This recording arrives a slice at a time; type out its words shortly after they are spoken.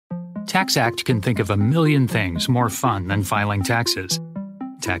TaxAct can think of a million things more fun than filing taxes.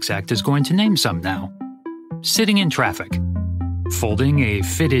 TaxAct is going to name some now. Sitting in traffic. Folding a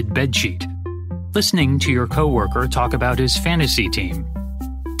fitted bedsheet. Listening to your coworker talk about his fantasy team.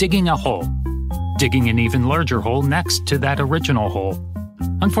 Digging a hole. Digging an even larger hole next to that original hole.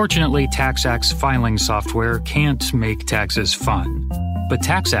 Unfortunately, TaxAct's filing software can't make taxes fun. But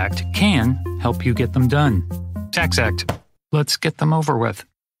TaxAct can help you get them done. TaxAct. Let's get them over with.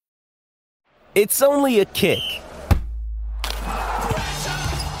 It's only a kick.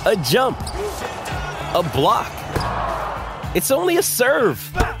 A jump. A block. It's only a serve.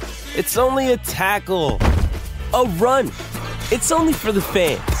 It's only a tackle. A run. It's only for the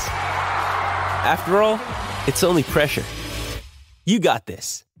fans. After all, it's only pressure. You got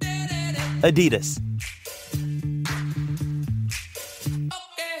this. Adidas.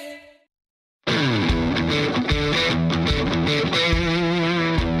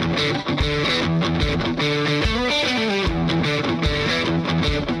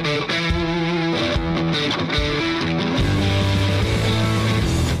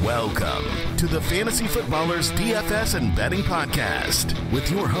 Welcome to the Fantasy Footballers DFS and Betting Podcast with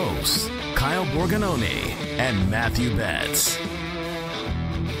your hosts, Kyle Borganoni and Matthew Betz.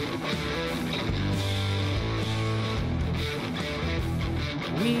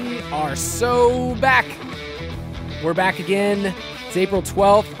 We are so back. We're back again. It's April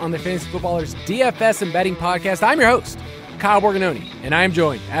 12th on the Fantasy Footballers DFS and Betting Podcast. I'm your host, Kyle Borganoni, and I am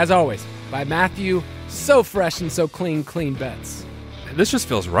joined, as always, by Matthew, so fresh and so clean Betz. This just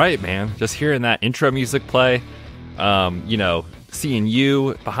feels right, man. Just hearing that intro music play, seeing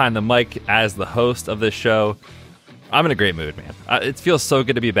you behind the mic as the host of this show. I'm in a great mood, man. It feels so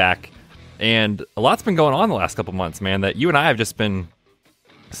good to be back. And a lot's been going on the last couple months, man, that you and I have just been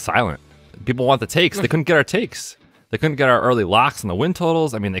silent. People want the takes. They couldn't get our takes. They couldn't get our early locks and the win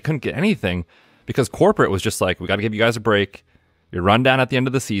totals. I mean, they couldn't get anything because corporate was just like, we got to give you guys a break. Your rundown at the end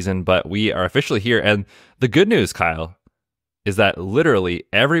of the season, but we are officially here. And the good news, Kyle, is that literally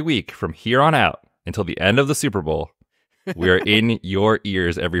every week from here on out until the end of the Super Bowl, we are in your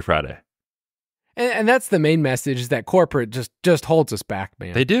ears every Friday. And that's the main message, is that corporate just holds us back,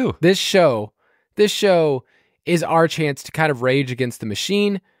 man. They do. This show is our chance to kind of rage against the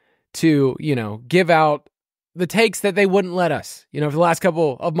machine, to, give out the takes that they wouldn't let us. For the last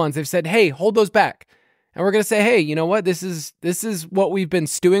couple of months, they've said, hey, hold those back. And we're going to say, hey, you know what? This is what we've been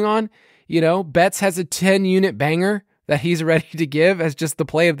stewing on. Betz has a 10-unit banger that he's ready to give as just the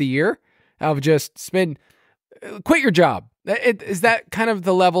play of the year. Of just quit your job. Is that kind of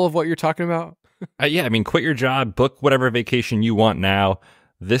the level of what you're talking about? Yeah, I mean, quit your job, book whatever vacation you want now.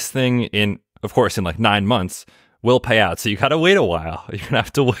 This thing, in like 9 months, will pay out. So you got to wait a while. You're going to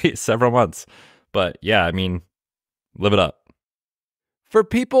have to wait several months. But yeah, I mean, live it up. For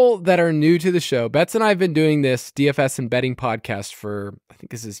people that are new to the show, Betz and I have been doing this DFS and betting podcast for, I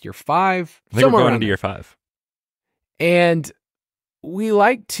think this is year 5. I think we're going into year 5. And we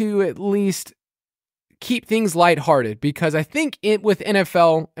like to at least keep things lighthearted, because I think with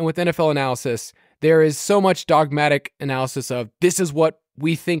NFL and with NFL analysis, there is so much dogmatic analysis of this is what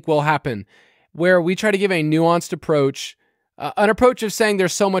we think will happen, where we try to give a nuanced approach, an approach of saying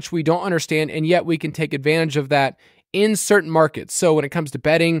there's so much we don't understand, and yet we can take advantage of that in certain markets. So when it comes to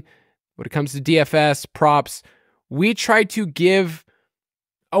betting, when it comes to DFS, props, we try to give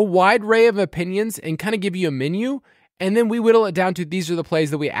a wide array of opinions and kind of give you a menu. And then we whittle it down to these are the plays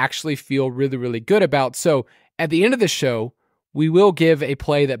that we actually feel really, really good about. So at the end of the show, we will give a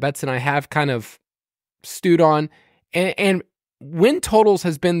play that Betz and I have kind of stewed on. And win totals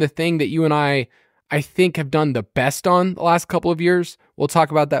has been the thing that you and I think, have done the best on the last couple of years. We'll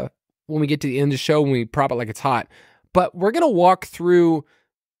talk about that when we get to the end of the show, when we prop it like it's hot. But we're going to walk through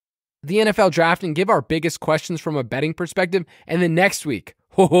the NFL draft and give our biggest questions from a betting perspective. And then next week,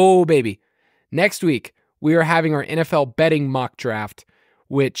 next week, we are having our NFL betting mock draft,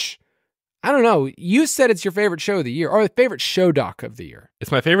 which, I don't know, you said it's your favorite show of the year, or favorite show doc of the year.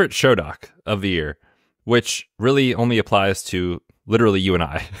 It's my favorite show doc of the year, which really only applies to literally you and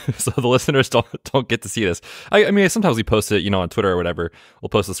I. So the listeners don't get to see this. I mean, sometimes we post it, on Twitter or whatever. We'll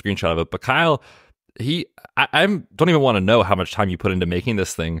post a screenshot of it. But Kyle, I don't even want to know how much time you put into making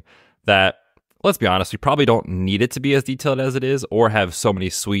this thing, that, let's be honest, we probably don't need it to be as detailed as it is, or have so many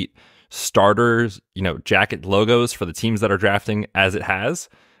sweet starters, jacket logos for the teams that are drafting as it has.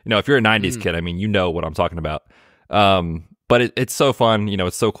 If you're a 90s kid, I mean, you know what I'm talking about. But it's so fun.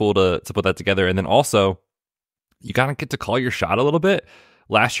 It's so cool to put that together. And then also, you gotta get to call your shot a little bit.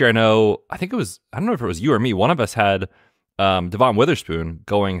 Last year, I don't know if it was you or me, one of us had Devon Witherspoon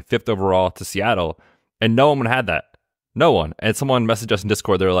going 5th overall to Seattle, and no one had that. No one. And someone messaged us in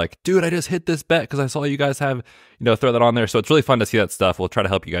Discord. They're like, dude, I just hit this bet because I saw you guys have, throw that on there. So it's really fun to see that stuff. We'll try to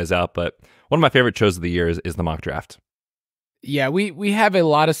help you guys out. But one of my favorite shows of the year is the mock draft. Yeah, we have a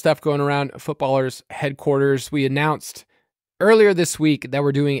lot of stuff going around Footballers headquarters. We announced earlier this week that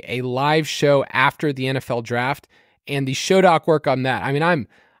we're doing a live show after the NFL draft, and the show doc work on that. I mean,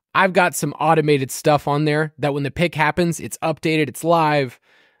 I've got some automated stuff on there that when the pick happens, it's updated, it's live.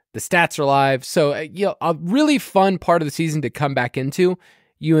 The stats are live. So, a really fun part of the season to come back into.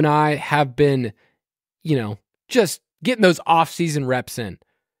 You and I have been, just getting those off-season reps in.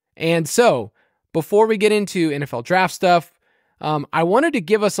 And so, before we get into NFL draft stuff, I wanted to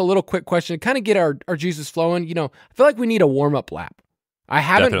give us a little quick question to kind of get our juices flowing. I feel like we need a warm-up lap. I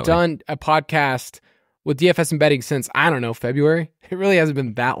haven't done a podcast with DFS and betting since, I don't know, February. It really hasn't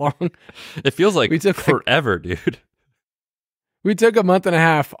been that long. It feels like forever, dude. We took a month and a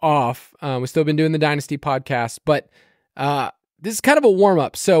half off. We've still been doing the Dynasty podcast, but this is kind of a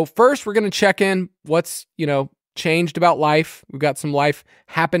warm-up. So first, we're going to check in what's, changed about life. We've got some life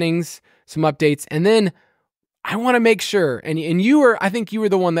happenings, some updates, and then I want to make sure, and I think you were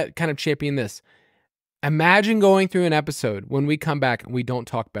the one that kind of championed this. Imagine going through an episode when we come back and we don't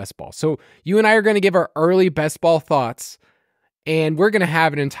talk best ball. So you and I are going to give our early best ball thoughts, and we're going to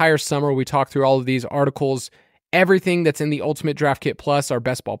have an entire summer where we talk through all of these articles, everything that's in the Ultimate Draft Kit Plus, our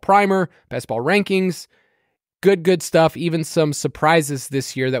best ball primer, best ball rankings, good stuff, even some surprises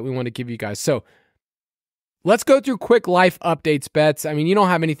this year that we want to give you guys. So let's go through quick life updates, Betz. I mean, you don't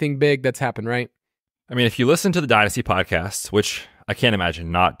have anything big that's happened, right? I mean, if you listen to the Dynasty podcast, which I can't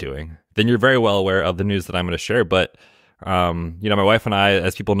imagine not doing, then you're very well aware of the news that I'm going to share. But, my wife and I,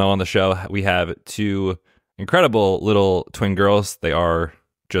 as people know on the show, we have two incredible little twin girls. They are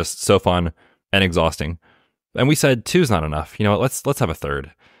just so fun and exhausting. And we said two's not enough. Let's have a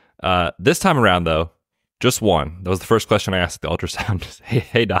third. This time around, though, just one. That was the first question I asked at the ultrasound.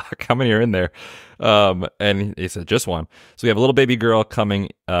 Hey, doc, how many are in there? And he said just one. So we have a little baby girl coming.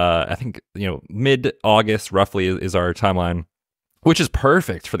 I think mid-August roughly is our timeline, which is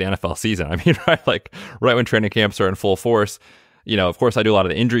perfect for the NFL season. I mean, right when training camps are in full force. Of course, I do a lot of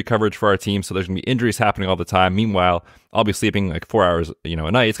the injury coverage for our team, so there's going to be injuries happening all the time. Meanwhile, I'll be sleeping like 4 hours, a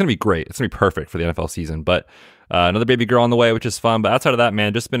night. It's going to be great. It's going to be perfect for the NFL season. But another baby girl on the way, which is fun. But outside of that,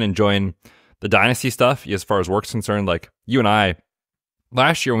 man, just been enjoying the Dynasty stuff as far as work's concerned. Like you and I,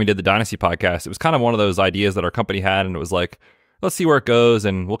 last year when we did the Dynasty podcast, it was kind of one of those ideas that our company had, and it was like, let's see where it goes,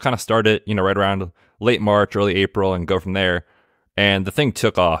 and we'll kind of start it, right around late March, early April, and go from there. And the thing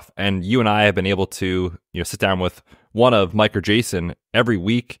took off, and you and I have been able to, sit down with one of Mike or Jason every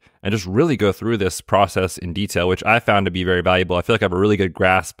week and just really go through this process in detail, which I found to be very valuable. I feel like I have a really good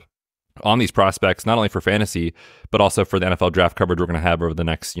grasp on these prospects, not only for fantasy, but also for the NFL draft coverage we're going to have over the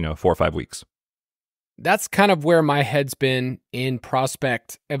next, 4 or 5 weeks. That's kind of where my head's been in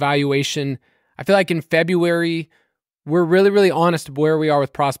prospect evaluation. I feel like in February, we're really, really honest where we are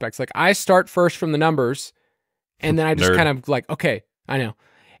with prospects. Like I start first from the numbers, and then I just kind of like, okay, I know.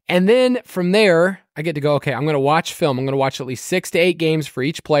 And then from there, I get to go, okay, I'm going to watch film. I'm going to watch at least 6 to 8 games for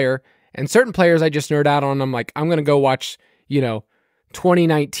each player. And certain players I just nerd out on. I'm like, I'm going to go watch,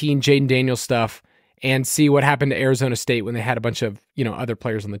 2019 Jaden Daniels stuff and see what happened to Arizona State when they had a bunch of, other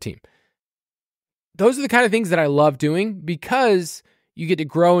players on the team. Those are the kind of things that I love doing because you get to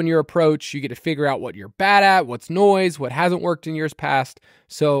grow in your approach. You get to figure out what you're bad at, what's noise, what hasn't worked in years past.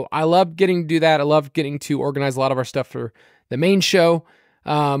 So I love getting to do that. I love getting to organize a lot of our stuff for the main show.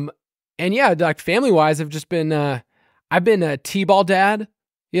 And yeah, like family-wise, I've just been, I've been a T-ball dad,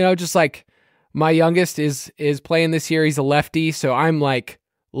 just like my youngest is playing this year. He's a lefty. So I'm like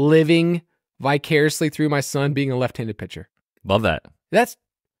living vicariously through my son being a left-handed pitcher. Love that.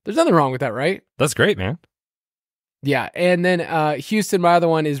 There's nothing wrong with that, right? That's great, man. Yeah. And then Houston, my other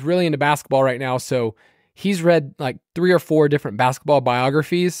one, is really into basketball right now. So he's read like 3 or 4 different basketball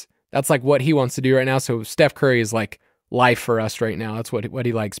biographies. That's like what he wants to do right now. So Steph Curry is like life for us right now. That's what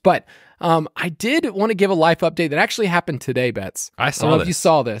he likes. But I did want to give a life update that actually happened today, Betz. I don't know if you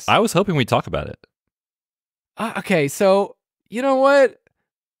saw this. I was hoping we'd talk about it. Okay. So you know what?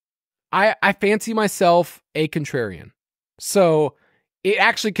 I fancy myself a contrarian. So it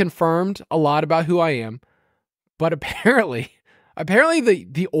actually confirmed a lot about who I am. But apparently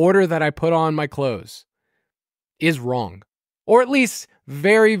the order that I put on my clothes is wrong, or at least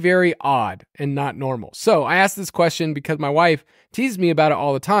very, very odd and not normal. So I asked this question because my wife teases me about it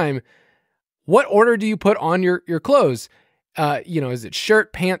all the time. What order do you put on your clothes? Is it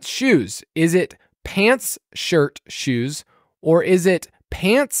shirt, pants, shoes? Is it pants, shirt, shoes? Or is it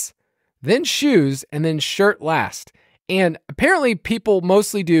pants, then shoes, and then shirt last? And apparently people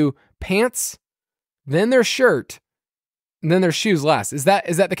mostly do pants, then their shirt, and then there's shoes last. Is that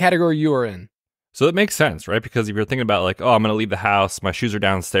the category you are in? So it makes sense, right? Because if you're thinking about like, oh, I'm going to leave the house, my shoes are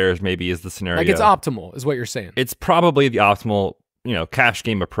downstairs, maybe is the scenario. Like it's optimal, is what you're saying. It's probably the optimal, cash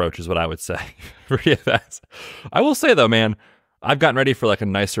game approach is what I would say for DFS. I will say though, man, I've gotten ready for like a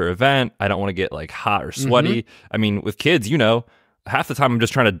nicer event. I don't want to get like hot or sweaty. I mean, with kids, half the time I'm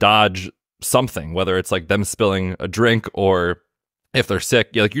just trying to dodge something, whether it's like them spilling a drink or if they're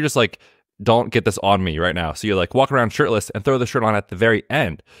sick. You're just like, don't get this on me right now. So you're like walk around shirtless and throw the shirt on at the very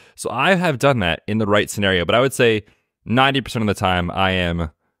end. So I have done that in the right scenario, but I would say 90% of the time I am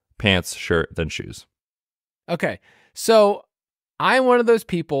pants, shirt, then shoes. Okay. So I'm one of those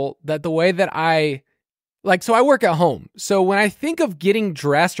people that the way that I work at home. So when I think of getting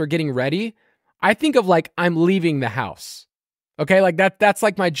dressed or getting ready, I think of like I'm leaving the house. Okay. Like that's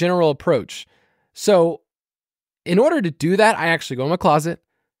like my general approach. So in order to do that, I actually go in my closet.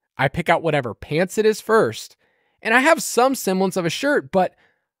 I pick out whatever pants it is first. And I have some semblance of a shirt, but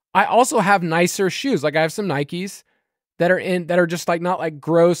I also have nicer shoes. Like I have some Nikes that are just like not like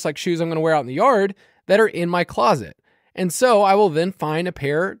gross, like shoes I'm going to wear out in the yard that are in my closet. And so I will then find a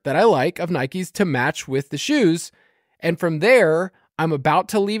pair that I like of Nikes to match with the shoes. And from there, I'm about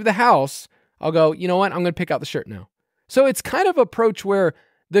to leave the house. I'll go, you know what? I'm going to pick out the shirt now. So it's kind of approach where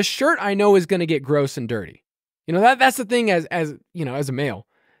the shirt I know is going to get gross and dirty. That's the thing as a male.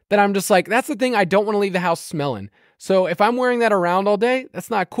 That I'm just like, that's the thing I don't want to leave the house smelling. So if I'm wearing that around all day, that's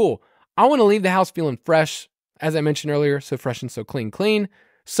not cool. I want to leave the house feeling fresh, as I mentioned earlier, so fresh and so clean.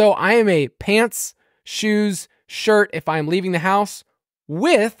 So I am a pants, shoes, shirt if I'm leaving the house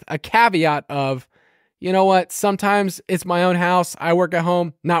with a caveat of, you know what, sometimes it's my own house. I work at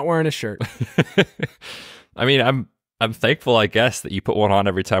home, not wearing a shirt. I mean, I'm thankful, I guess, that you put one on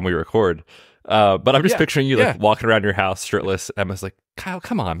every time we record. But I'm just picturing you like walking around your house shirtless. Emma's like, Kyle,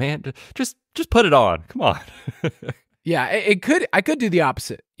 come on, man. Just put it on. Come on. Yeah, I could do the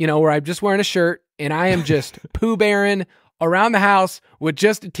opposite, where I'm just wearing a shirt and I am just Pooh Bearing around the house with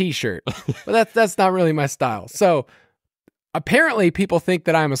just a t-shirt. But that's not really my style. So apparently people think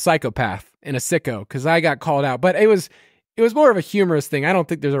that I'm a psychopath and a sicko because I got called out. But it was more of a humorous thing. I don't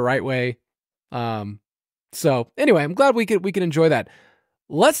think there's a right way. So anyway, I'm glad we could enjoy that.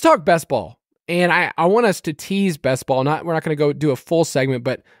 Let's talk best ball. And I want us to tease best ball. We're not going to go do a full segment,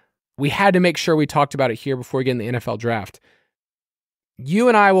 but we had to make sure we talked about it here before we get in the NFL draft. You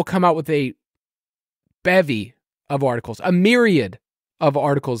and I will come out with a bevy of articles, a myriad of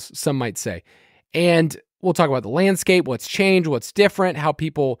articles, some might say. And we'll talk about the landscape, what's changed, what's different, how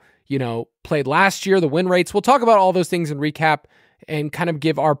people, played last year, the win rates. We'll talk about all those things and recap and kind of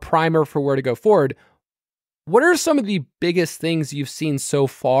give our primer for where to go forward. What are some of the biggest things you've seen so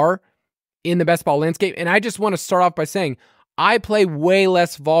far in the best ball landscape? And I just want to start off by saying I play way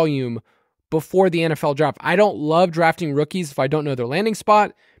less volume before the NFL draft. I don't love drafting rookies if I don't know their landing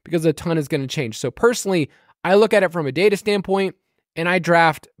spot because a ton is going to change. So personally, I look at it from a data standpoint and I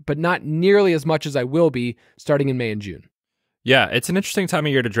draft, but not nearly as much as I will be starting in May and June. Yeah, it's an interesting time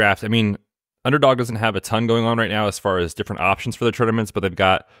of year to draft. I mean, Underdog doesn't have a ton going on right now as far as different options for the tournaments, but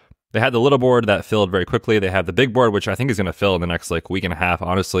they had the little board that filled very quickly. They have the big board, which I think is going to fill in the next week and a half,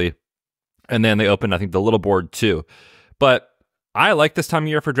 honestly. And then they opened, I think, the little board too. But I like this time of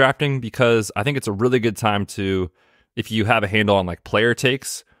year for drafting because I think it's a really good time to, if you have a handle on like player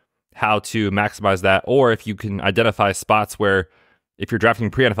takes, how to maximize that, or if you can identify spots where if you're drafting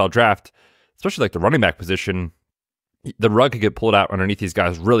pre-NFL draft, especially like the running back position, the rug could get pulled out underneath these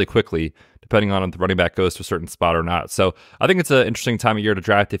guys really quickly, depending on if the running back goes to a certain spot or not. So I think it's an interesting time of year to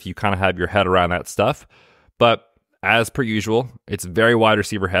draft if you kind of have your head around that stuff. But as per usual, it's very wide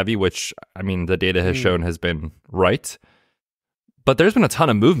receiver heavy, which, I mean, the data has shown has been right. But there's been a ton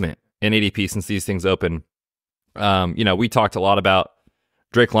of movement in ADP since these things open. We talked a lot about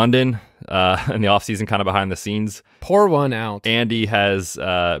Drake London in the offseason, kind of behind the scenes. Pour one out. Andy has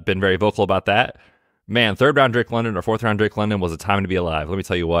been very vocal about that. Man, third round Drake London or fourth round Drake London was a time to be alive. Let me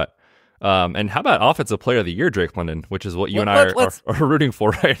tell you what. And how about Offensive Player of the Year Drake London, which is what you and I are rooting for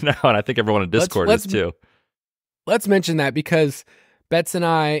right now, and I think everyone in Discord is too. Let's mention that because Betz and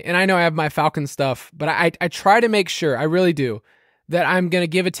I know I have my Falcon stuff, but I try to make sure, I really do, that I'm going to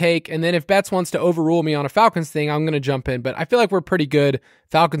give a take, and then if Betz wants to overrule me on a Falcons thing, I'm going to jump in. But I feel like we're pretty good.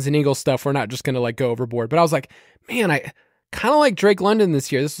 Falcons and Eagles stuff, we're not just going to go overboard. But I was like, man, I kind of like Drake London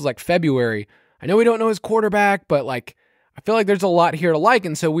this year. This was February. I know we don't know his quarterback, but I feel like there's a lot here to like.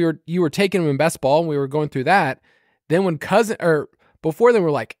 And so you were taking him in best ball, and we were going through that. Then before then,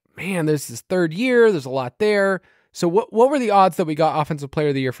 we're like, man, this is third year. There's a lot there. So what were the odds that we got Offensive Player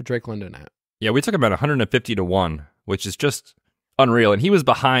of the Year for Drake London at? Yeah, we took him at 150 to 1, which is just unreal. And he was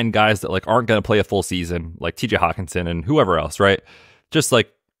behind guys that like aren't going to play a full season, like TJ Hawkinson and whoever else, right? Just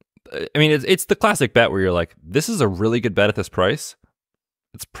like, I mean, it's the classic bet where you're like, this is a really good bet at this price.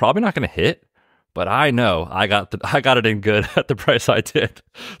 It's probably not going to hit, but I know I got it in good at the price I did.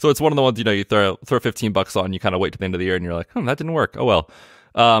 So it's one of the ones, you throw $15 on, you kind of wait to the end of the year and you're like, that didn't work. Oh, well.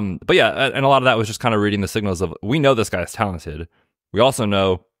 But yeah, and a lot of that was just kind of reading the signals of, we know this guy's talented. We also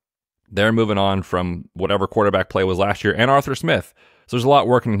know they're moving on from whatever quarterback play was last year and Arthur Smith. So there's a lot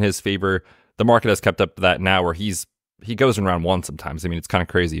working in his favor. The market has kept up to that now where he goes in round 1 sometimes. I mean, it's kind of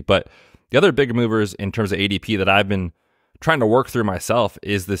crazy. But the other big movers in terms of ADP that I've been trying to work through myself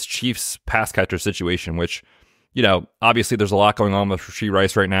is this Chiefs pass catcher situation, which, obviously there's a lot going on with Rashee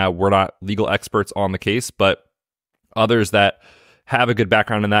Rice right now. We're not legal experts on the case, but others that have a good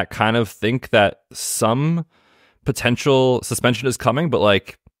background in that kind of think that some potential suspension is coming, but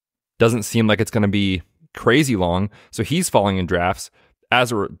like doesn't seem like it's going to be crazy long. So he's falling in drafts.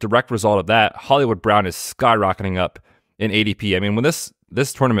 As a direct result of that, Hollywood Brown is skyrocketing up in ADP. I mean, when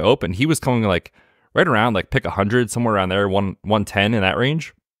this tournament opened, he was coming like right around like pick 100, somewhere around there, 110 in that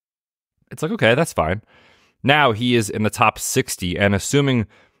range. It's like, okay, that's fine. Now he is in the top 60, and assuming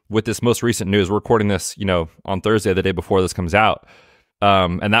with this most recent news, we're recording this, on Thursday, the day before this comes out.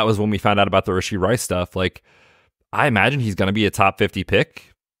 And that was when we found out about the Rashee Rice stuff. Like, I imagine he's going to be a top 50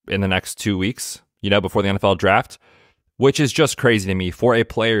 pick in the next 2 weeks, before the NFL draft, which is just crazy to me for a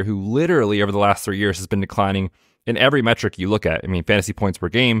player who literally over the last 3 years has been declining in every metric you look at. I mean, fantasy points per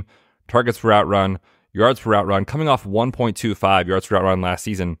game, targets per route run, yards per route run, coming off 1.25 yards per route run last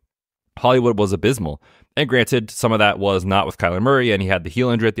season. Hollywood was abysmal. And granted, some of that was not with Kyler Murray, and he had the heel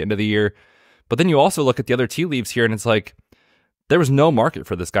injury at the end of the year. But then you also look at the other tea leaves here, and it's like, there was no market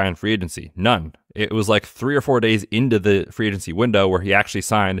for this guy in free agency. None. It was like 3 or 4 days into the free agency window where he actually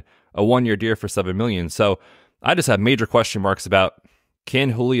signed a 1-year deal for $7 million. So I just have major question marks about can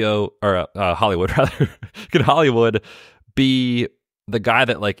Hollywood can Hollywood be the guy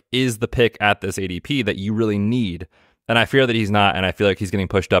that like is the pick at this ADP that you really need? And I fear that he's not, and I feel like he's getting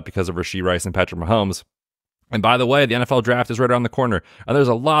pushed up because of Rashee Rice and Patrick Mahomes. And by the way, the NFL draft is right around the corner, and there's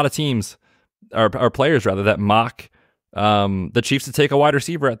a lot of teams or players rather that mock the Chiefs to take a wide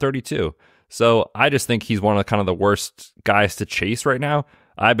receiver at 32. So I just think he's one of the kind of the worst guys to chase right now.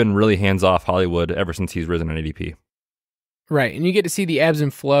 I've been really hands off Hollywood ever since he's risen in ADP. Right, and you get to see the ebbs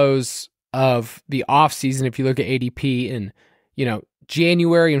and flows of the offseason if you look at ADP in,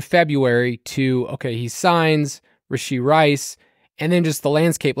 January and February to, okay, he signs Rashee Rice, and then just the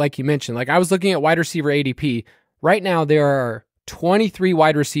landscape, like you mentioned. Like I was looking at wide receiver ADP. Right now, there are 23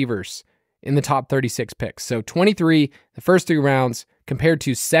 wide receivers in the top 36 picks. So 23 the first 3 rounds compared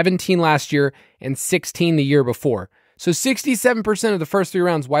to 17 last year and 16 the year before. So 67% of the first 3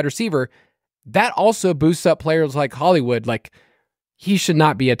 rounds wide receiver. That also boosts up players like Hollywood. Like he should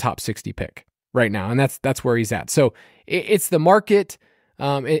not be a top 60 pick right now, and that's where he's at. So it's the market.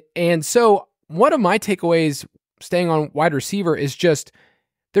 And so one of my takeaways staying on wide receiver is just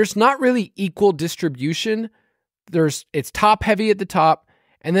there's not really equal distribution. It's top heavy at the top,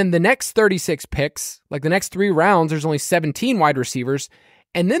 and then the next 36 picks, like the next 3 rounds, there's only 17 wide receivers,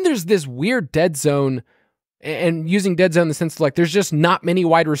 and then there's this weird dead zone, and using dead zone in the sense of like there's just not many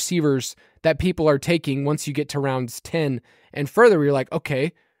wide receivers that people are taking once you get to rounds 10 and further. You're like,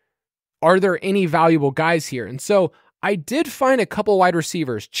 okay, are there any valuable guys here? And so I did find a couple wide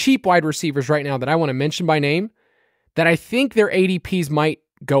receivers, cheap wide receivers right now that I want to mention by name, that I think their ADPs might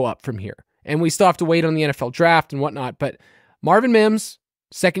go up from here. And we still have to wait on the NFL draft and whatnot. But Marvin Mims,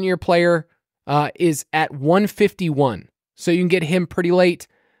 second-year player, is at 151. So you can get him pretty late.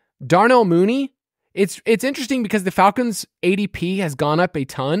 Darnell Mooney, it's interesting because the Falcons' ADP has gone up a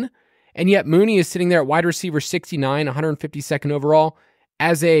ton, and yet Mooney is sitting there at wide receiver 69, 152nd overall,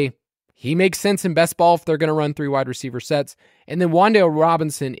 he makes sense in best ball if they're going to run 3 wide receiver sets. And then Wan'Dale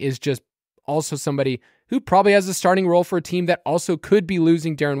Robinson is just also somebody who probably has a starting role for a team that also could be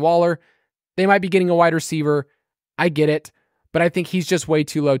losing Darren Waller. They might be getting a wide receiver. I get it, but I think he's just way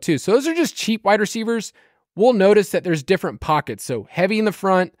too low too. So those are just cheap wide receivers. We'll notice that there's different pockets. So heavy in the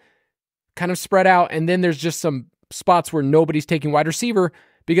front, kind of spread out, and then there's just some spots where nobody's taking wide receiver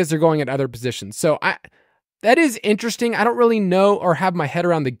because they're going at other positions. So that is interesting. I don't really know or have my head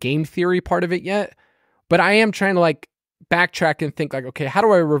around the game theory part of it yet, but I am trying to like backtrack and think like, okay, how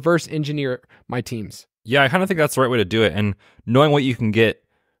do I reverse engineer my teams? Yeah, I kind of think that's the right way to do it. And knowing what you can get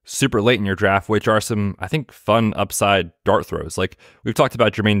super late in your draft, which are some, I think, fun upside dart throws. Like we've talked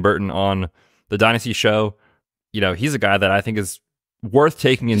about Jermaine Burton on the Dynasty show. He's a guy that I think is worth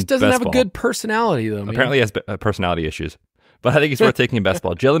taking in best ball. Just doesn't have a good personality though. Apparently he has personality issues, but I think he's worth taking in best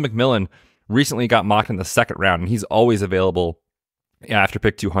ball. Jalen McMillan recently got mocked in the 2nd round, and he's always available after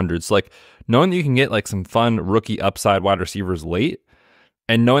pick 200. So like knowing that you can get like some fun rookie upside wide receivers late,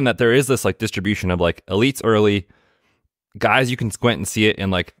 and knowing that there is this like distribution of like elites early, guys you can squint and see it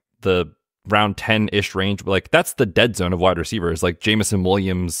in like the round 10-ish range, but like that's the dead zone of wide receivers, like Jameson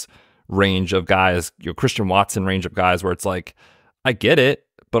Williams range of guys, Christian Watson range of guys, where it's like, I get it,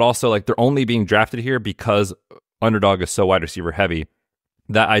 but also like they're only being drafted here because Underdog is so wide receiver heavy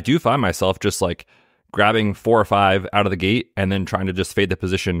that I do find myself just like grabbing 4 or 5 out of the gate and then trying to just fade the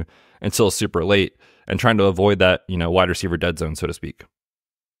position until super late and trying to avoid that, wide receiver dead zone, so to speak.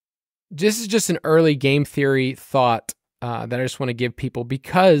 This is just an early game theory thought that I just want to give people,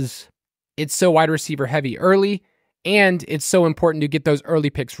 because it's so wide receiver heavy early, and it's so important to get those early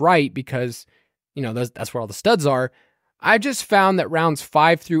picks right because, that's where all the studs are. I just found that rounds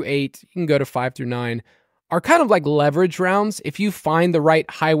 5 through 8, you can go to 5 through 9, are kind of like leverage rounds. If you find the right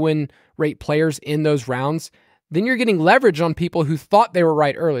high win rate players in those rounds, then you're getting leverage on people who thought they were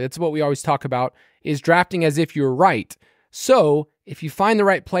right early. That's what we always talk about, is drafting as if you're right. So if you find the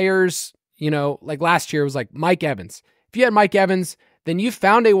right players, like last year, it was like Mike Evans. If you had Mike Evans, then you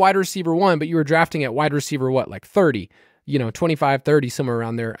found a wide receiver 1, but you were drafting at wide receiver, like 30, 25, 30, somewhere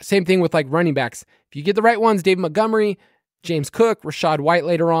around there. Same thing with like running backs. If you get the right ones, David Montgomery, James Cook, Rachaad White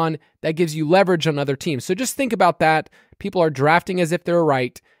later on, that gives you leverage on other teams. So just think about that. People are drafting as if they're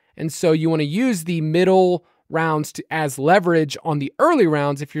right. And so you want to use the middle rounds as leverage on the early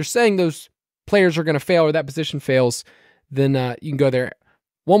rounds. If you're saying those players are going to fail or that position fails, then you can go there.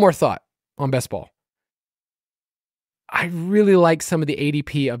 One more thought on best ball. I really like some of the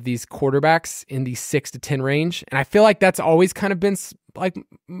ADP of these quarterbacks in the 6 to 10 range. And I feel like that's always kind of been like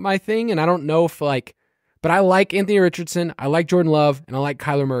my thing. And I don't know if but I like Anthony Richardson, I like Jordan Love, and I like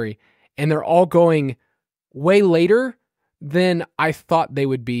Kyler Murray. And they're all going way later than I thought they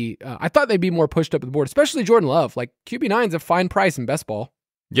would be. I thought they'd be more pushed up the board, especially Jordan Love. Like QB9 is a fine price in best ball.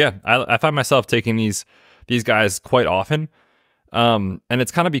 Yeah, I find myself taking these guys quite often. And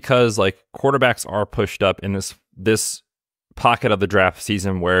it's kind of because like quarterbacks are pushed up in this pocket of the draft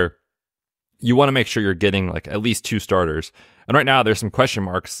season where you want to make sure you're getting like at least 2 starters. And right now there's some question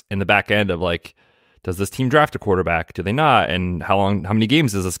marks in the back end of like, does this team draft a quarterback? Do they not? And how many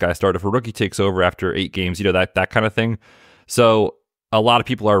games does this guy start if a rookie takes over after 8 games? That kind of thing. So a lot of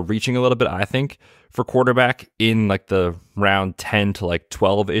people are reaching a little bit, I think, for quarterback in like the round 10 to like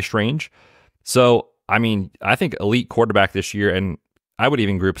 12-ish range. So, I mean, I think elite quarterback this year, and I would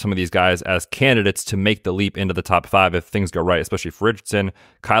even group some of these guys as candidates to make the leap into the top 5 if things go right, especially for Richardson.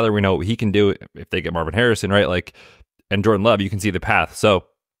 Kyler, we know what he can do if they get Marvin Harrison, right? Like, and Jordan Love, you can see the path. So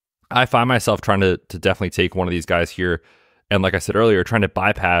I find myself trying to definitely take one of these guys here. And like I said earlier, trying to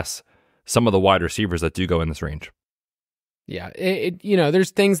bypass some of the wide receivers that do go in this range. Yeah,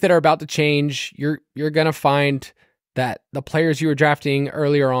 there's things that are about to change. You're going to find that the players you were drafting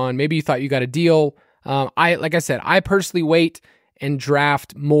earlier on, maybe you thought you got a deal. Like I said, I personally wait and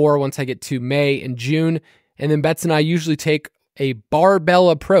draft more once I get to May and June. And then Betz and I usually take a barbell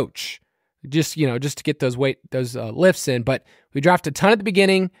approach, just to get those lifts in. But we draft a ton at the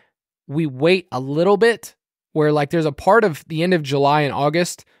beginning. We wait a little bit where like there's a part of the end of July and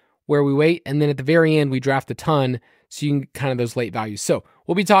August where we wait. And then at the very end, we draft a ton. So you can kind of those late values. So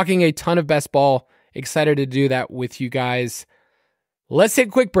we'll be talking a ton of best ball. Excited to do that with you guys. Let's take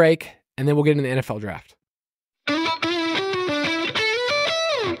a quick break and then we'll get into the NFL draft.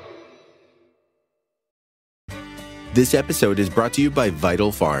 This episode is brought to you by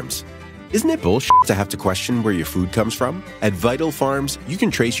Vital Farms. Isn't it bullshit to have to question where your food comes from? At Vital Farms, you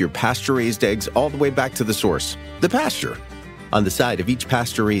can trace your pasture-raised eggs all the way back to the source, the pasture. On the side of each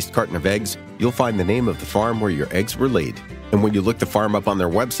pasture-raised carton of eggs, you'll find the name of the farm where your eggs were laid. And when you look the farm up on their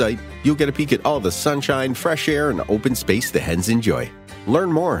website, you'll get a peek at all the sunshine, fresh air, and open space the hens enjoy.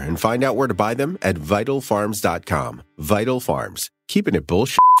 Learn more and find out where to buy them at vitalfarms.com. Vital Farms, keeping it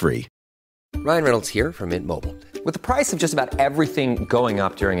bullshit-free. Ryan Reynolds here from Mint Mobile. With the price of just about everything going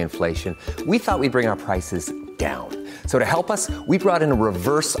up during inflation, we thought we'd bring our prices down. So to help us, we brought in a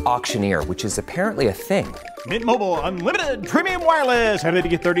reverse auctioneer, which is apparently a thing. Mint Mobile Unlimited Premium Wireless. How to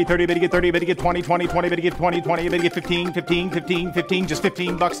get 30, 30, how to get 30, how to get 20, 20, 20, how to get 20, 20, how to get 15, 15, 15, 15, just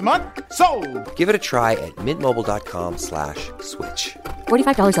 $15 a month? Sold! Give it a try at mintmobile.com/switch.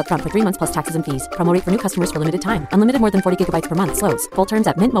 $45 up front for 3 months plus taxes and fees. Promo rate for new customers for limited time. Unlimited more than 40 gigabytes per month. Slows full terms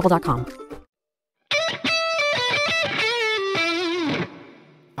at mintmobile.com.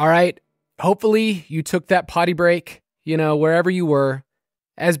 All right. Hopefully you took that potty break, wherever you were.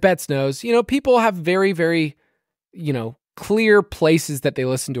 As Betz knows, people have very, very, clear places that they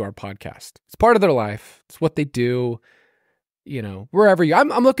listen to our podcast. It's part of their life. It's what they do, wherever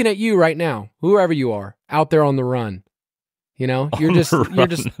I'm looking at you right now, whoever you are out there on the run, You know, On you're just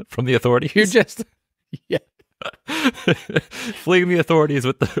from the authorities. You're just yeah. Fleeing the authorities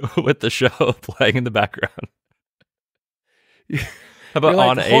with the show playing in the background. How about Like,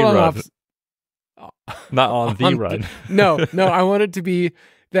 on a run? officer. Not on the run. No, I want it to be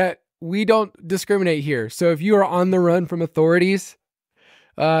that we don't discriminate here. So if you are on the run from authorities,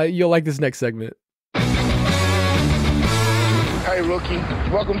 you'll like this next segment. Hey, rookie,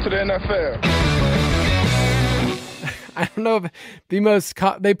 welcome to the NFL. I don't know if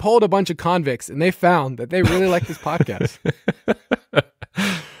they polled a bunch of convicts and they found that they really like this podcast.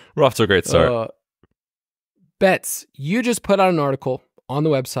 We're off to a great start. Betz, you just put out an article on the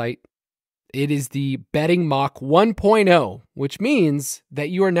website. It is the Betting Mock 1.0, which means that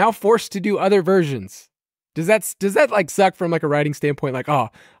you are now forced to do other versions. Does that like suck from like a writing standpoint? Like, oh,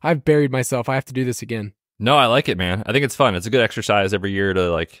 I've buried myself. I have to do this again. No, I like it, man. I think it's fun. It's a good exercise every year to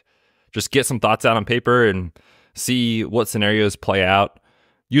like just get some thoughts out on paper and see what scenarios play out.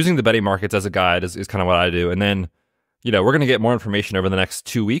 Using the betting markets as a guide is kind of what I do. And then, we're going to get more information over the next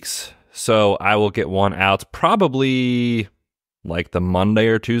 2 weeks. So I will get one out probably like the Monday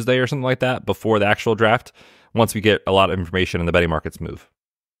or Tuesday or something like that before the actual draft, once we get a lot of information and the betting markets move.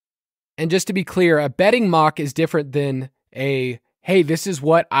 And just to be clear, a betting mock is different than hey, this is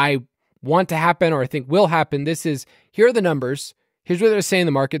what I want to happen or I think will happen. Here are the numbers. Here's what they're saying in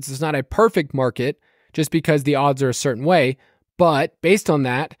the markets. It's not a perfect market just because the odds are a certain way. But based on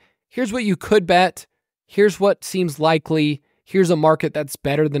that, here's what you could bet. Here's what seems likely. Here's a market that's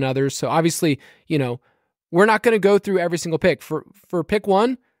better than others. So obviously, we're not going to go through every single pick. For pick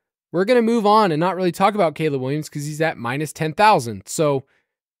one, we're going to move on and not really talk about Caleb Williams because he's at minus 10,000. So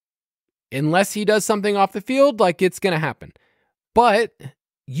unless he does something off the field, like it's going to happen. But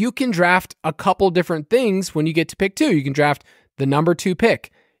you can draft a couple different things when you get to pick two. You can draft the number 2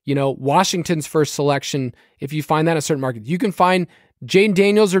 pick. Washington's first selection, if you find that in a certain market. You can find Jane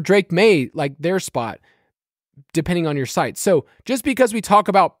Daniels or Drake May, like their spot, depending on your site. So just because we talk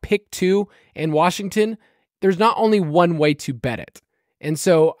about pick 2 and Washington, there's not only one way to bet it. And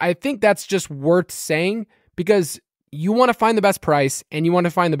so I think that's just worth saying because you want to find the best price and you want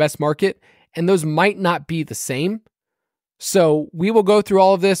to find the best market, and those might not be the same. So we will go through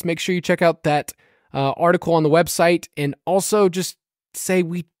all of this. Make sure you check out that article on the website, and also just say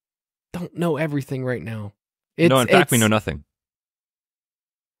we don't know everything right now. In fact, we know nothing.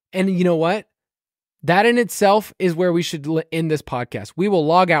 And you know what? That in itself is where we should end this podcast. We will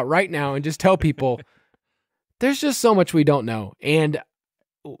log out right now and just tell people there's just so much we don't know. And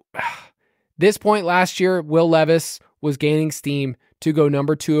this point last year, Will Levis was gaining steam to go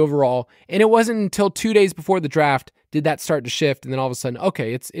number 2 overall. And it wasn't until 2 days before the draft did that start to shift. And then all of a sudden,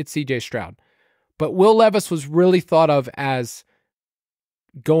 okay, it's CJ Stroud. But Will Levis was really thought of as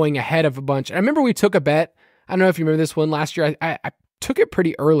going ahead of a bunch. And I remember we took a bet. I don't know if you remember this one last year. I took it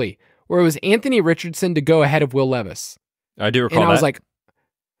pretty early where it was Anthony Richardson to go ahead of Will Levis. I do recall that. And I was like,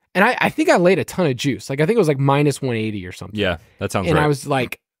 and I think I laid a ton of juice. Like I think it was like minus 180 or something. Yeah, that sounds right. And I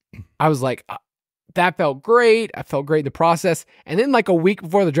was like, that felt great. I felt great in the process. And then like a week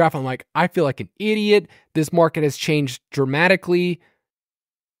before the draft, I'm like, I feel like an idiot. This market has changed dramatically.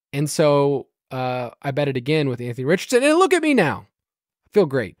 And so I bet it again with Anthony Richardson. And look at me now. I feel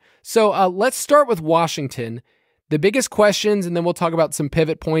great. So let's start with Washington. The biggest questions, and then we'll talk about some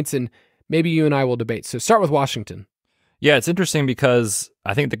pivot points, and maybe you and I will debate. So start with Washington. Yeah, it's interesting because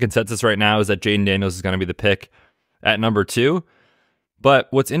I think the consensus right now is that Jaden Daniels is going to be the pick at number 2. But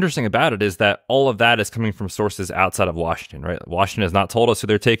what's interesting about it is that all of that is coming from sources outside of Washington, right? Washington has not told us who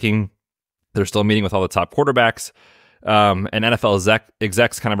they're taking. They're still meeting with all the top quarterbacks. And NFL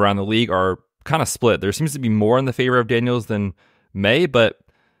execs kind of around the league are kind of split. There seems to be more in the favor of Daniels than May, but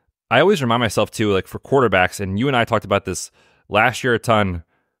I always remind myself too, like for quarterbacks, and you and I talked about this last year a ton,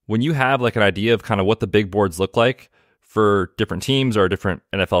 when you have like an idea of kind of what the big boards look like for different teams or different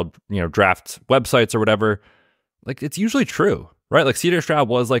NFL, draft websites or whatever, like it's usually true, right? Like CJ Stroud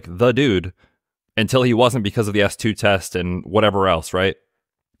was like the dude until he wasn't because of the S2 test and whatever else, right?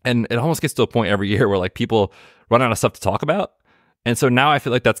 And it almost gets to a point every year where like people run out of stuff to talk about. And so now I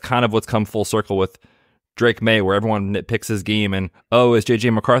feel like that's kind of what's come full circle with Drake May, where everyone nitpicks his game and, is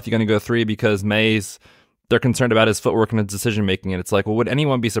JJ McCarthy going to go 3 because they're concerned about his footwork and his decision making. And it's like, well, would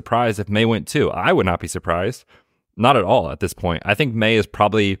anyone be surprised if May went 2? I would not be surprised. Not at all at this point. I think May is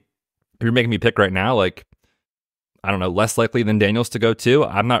probably, if you're making me pick right now, like, I don't know, less likely than Daniels to go 2.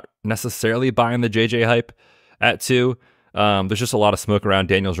 I'm not necessarily buying the JJ hype at 2. There's just a lot of smoke around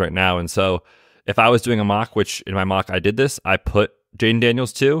Daniels right now. And so if I was doing a mock, which in my mock I did this, I put Jaden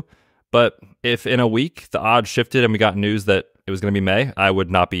Daniels 2. But if in a week the odds shifted and we got news that it was going to be May, I would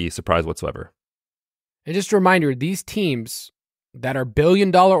not be surprised whatsoever. And just a reminder, these teams that are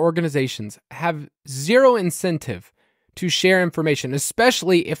billion-dollar organizations have zero incentive to share information,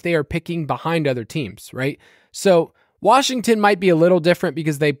 especially if they are picking behind other teams, right? So Washington might be a little different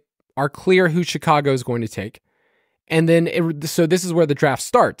because they are clear who Chicago is going to take. And then, so this is where the draft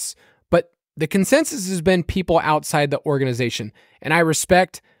starts. But the consensus has been people outside the organization. And I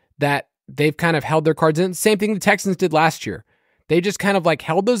respect that they've kind of held their cards in. Same thing the Texans did last year. They just kind of like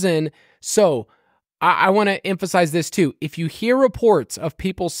held those in. So I want to emphasize this too. If you hear reports of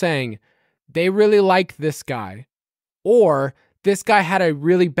people saying they really like this guy, or this guy had a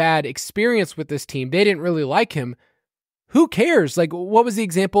really bad experience with this team, they didn't really like him, who cares? Like, what was the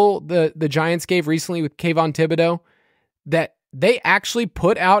example the Giants gave recently with Kayvon Thibodeau? That they actually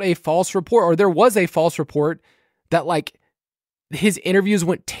put out a false report, or there was a false report that like his interviews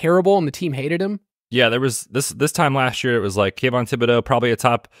went terrible and the team hated him. Yeah, there was this time last year. It was like Kayvon Thibodeau, probably a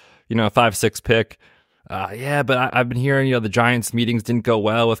top 5-6 pick. Yeah, but I've been hearing the Giants meetings didn't go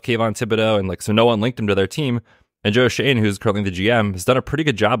well with Kayvon Thibodeau, and like so no one linked him to their team. And Joe Schoen, who's currently the GM, has done a pretty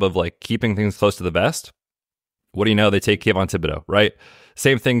good job of like keeping things close to the vest. What do you know? They take Kayvon Thibodeau, right?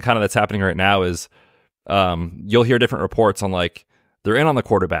 Same thing kind of that's happening right now is you'll hear different reports on like they're in on the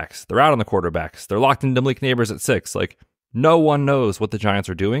quarterbacks, they're out on the quarterbacks, they're locked in Malik Neighbors at 6. Like no one knows what the Giants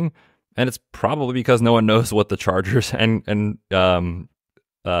are doing, and it's probably because no one knows what the Chargers and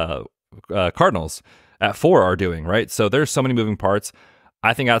Cardinals at 4 are doing, right? So there's so many moving parts.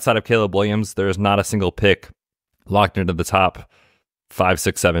 I think outside of Caleb Williams, there's not a single pick locked into the top 5,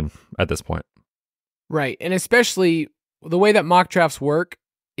 6, 7 at this point. Right. And especially the way that mock drafts work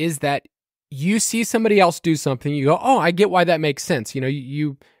is that you see somebody else do something, you go, oh, I get why that makes sense.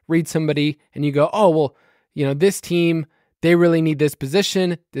 You read somebody and you go, oh, well, this team, they really need this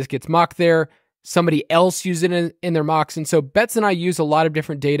position. This gets mocked there. Somebody else uses it in their mocks. And so Betz and I use a lot of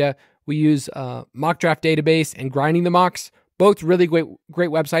different data. We use Mock Draft Database and Grinding the Mocks, both really great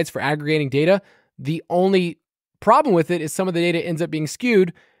websites for aggregating data. The only problem with it is some of the data ends up being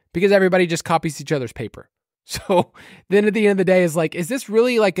skewed because everybody just copies each other's paper. So then at the end of the day is like, is this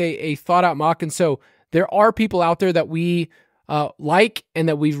really like a thought out mock? And so there are people out there that we like and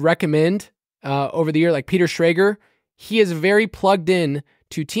that we recommend over the year, like Peter Schrager. He is very plugged in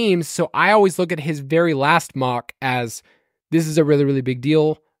to teams. So I always look at his very last mock as this is a really, really big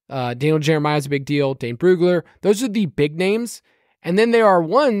deal. Daniel Jeremiah is a big deal. Dane Brugler. Those are the big names. And then there are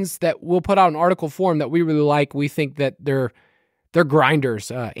ones that we'll put out in article form that we really like. We think that they're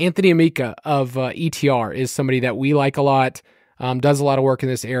grinders. Anthony Amica of ETR is somebody that we like a lot, does a lot of work in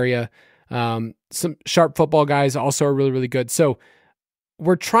this area. Some sharp football guys also are really, really good. So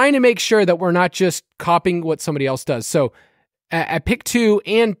we're trying to make sure that we're not just copying what somebody else does. So at pick 2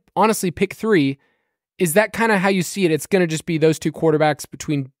 and honestly pick 3, is that kind of how you see it? It's going to just be those two quarterbacks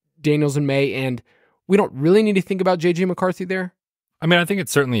between Daniels and May, and we don't really need to think about J.J. McCarthy there? I mean, I think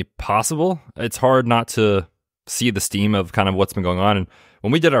it's certainly possible. It's hard not to see the steam of kind of what's been going on. And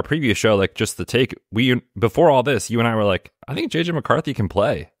when we did our previous show, like just the take, before all this, you and I were like, I think J.J. McCarthy can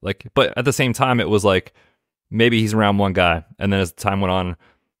play. Like, but at the same time, it was like, maybe he's around 1 guy. And then as time went on,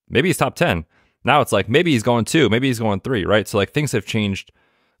 maybe he's top 10. Now it's like, maybe he's going 2, maybe he's going 3, right? So like things have changed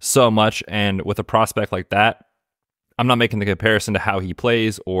so much. And with a prospect like that, I'm not making the comparison to how he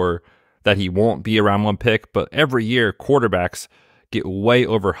plays or that he won't be around 1 pick, but every year quarterbacks get way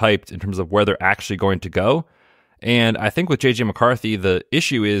overhyped in terms of where they're actually going to go. And I think with J.J. McCarthy, the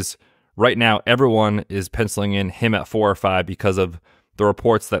issue is right now everyone is penciling in him at 4 or 5 because of the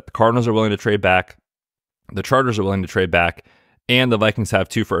reports that the Cardinals are willing to trade back, the Chargers are willing to trade back, and the Vikings have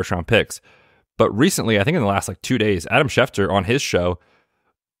 2 first-round picks. But recently, I think in the last 2 days, Adam Schefter on his show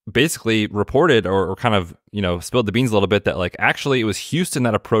basically reported or kind of, spilled the beans a little bit that like actually it was Houston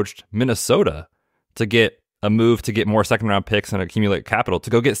that approached Minnesota to get a move to get more second-round picks and accumulate capital to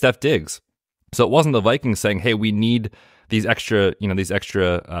go get Steph Diggs. So it wasn't the Vikings saying, hey, we need these extra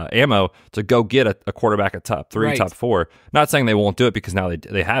ammo to go get a quarterback at top 3, right, top 4. Not saying they won't do it because now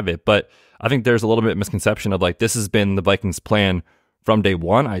they have it, but I think there's a little bit of misconception of like, this has been the Vikings' plan from day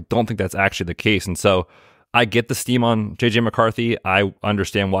one. I don't think that's actually the case. And so I get the steam on J.J. McCarthy. I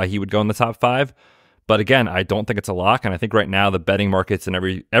understand why he would go in the top 5. But again, I don't think it's a lock. And I think right now the betting markets and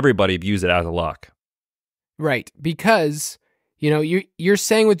everybody views it as a lock. Right. Because, you're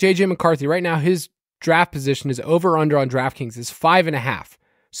saying with J.J. McCarthy right now, his draft position is over or under on DraftKings is 5.5.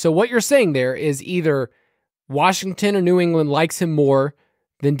 So what you're saying there is either Washington or New England likes him more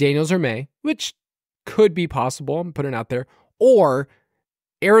than Daniels or May, which could be possible. I'm putting it out there. Or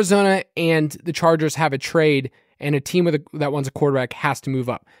Arizona and the Chargers have a trade and a team that wants a quarterback has to move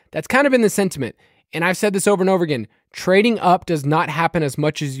up. That's kind of been the sentiment. And I've said this over and over again. Trading up does not happen as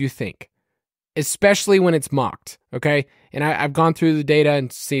much as you think. especially when it's mocked, okay? And I've gone through the data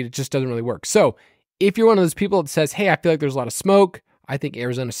and seen it just doesn't really work. So if you're one of those people that says, hey, I feel like there's a lot of smoke, I think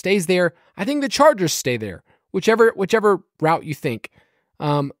Arizona stays there, I think the Chargers stay there, whichever route you think.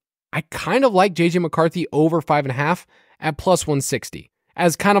 I kind of like JJ McCarthy over 5.5 at plus 160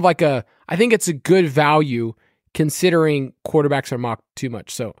 as kind of like I think it's a good value considering quarterbacks are mocked too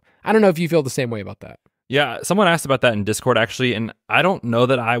much. So I don't know if you feel the same way about that. Yeah, someone asked about that in Discord actually, and I don't know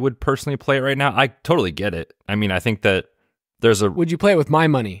that I would personally play it right now. I totally get it. I mean, I think that there's a... Would you play it with my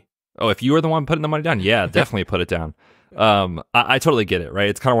money? Oh, if you were the one putting the money down, yeah, definitely put it down. I totally get it, right?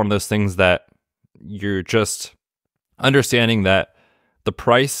 It's kind of one of those things that you're just understanding that the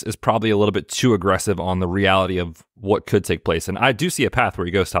price is probably a little bit too aggressive on the reality of what could take place. And I do see a path where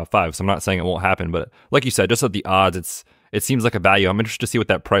he goes top 5, so I'm not saying it won't happen, but like you said, just at the odds, it seems like a value. I'm interested to see what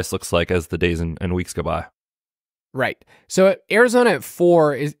that price looks like as the days and weeks go by. Right. So Arizona at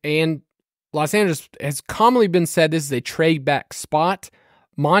 4 and Los Angeles has commonly been said this is a trade back spot.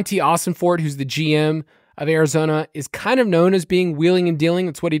 Monty Austinford, who's the GM of Arizona, is kind of known as being wheeling and dealing.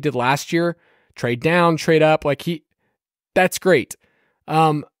 That's what he did last year. Trade down, trade up. That's great.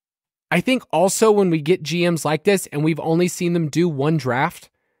 I think also when we get GMs like this and we've only seen them do one draft,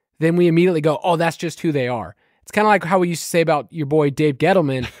 then we immediately go, oh, that's just who they are. It's kind of like how we used to say about your boy Dave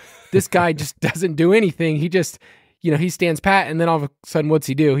Gettleman. This guy just doesn't do anything. He just, he stands pat, and then all of a sudden, what's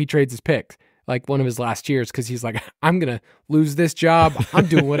he do? He trades his pick, like one of his last years, because he's like, I'm going to lose this job. I'm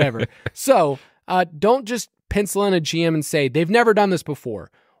doing whatever. So don't just pencil in a GM and say, they've never done this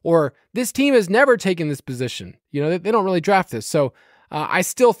before, or this team has never taken this position. They don't really draft this. So I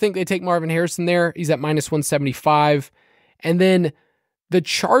still think they take Marvin Harrison there. He's at minus 175. And then the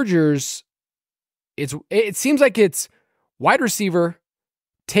Chargers, it seems like it's wide receiver,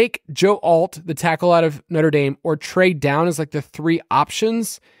 take Joe Alt, the tackle out of Notre Dame, or trade down as like the 3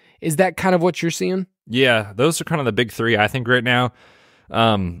 options. Is that kind of what you're seeing? Yeah, those are kind of the big 3, I think, right now.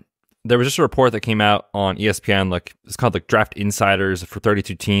 There was just a report that came out on ESPN, it's called Draft Insiders for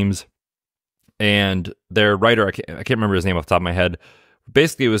 32 teams. And their writer, I can't remember his name off the top of my head,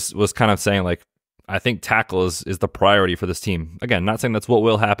 basically was kind of saying, I think tackle is the priority for this team. Again, not saying that's what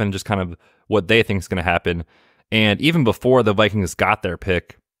will happen, just kind of what they think is going to happen. And even before the Vikings got their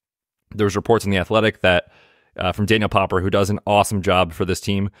pick, there was reports in The Athletic that from Daniel Popper, who does an awesome job for this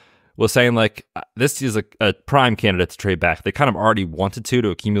team, was saying this is a prime candidate to trade back. They kind of already wanted to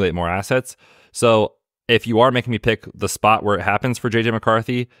accumulate more assets. So if you are making me pick the spot where it happens for JJ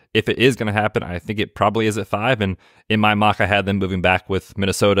McCarthy, if it is going to happen, I think it probably is at 5. And in my mock, I had them moving back with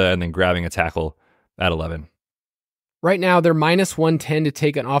Minnesota and then grabbing a tackle at 11. Right now, they're minus 110 to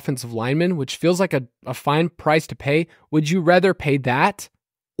take an offensive lineman, which feels like a fine price to pay. Would you rather pay that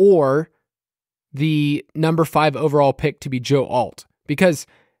or the number 5 overall pick to be Joe Alt? Because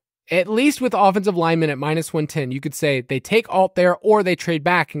at least with offensive linemen at minus 110, you could say they take Alt there or they trade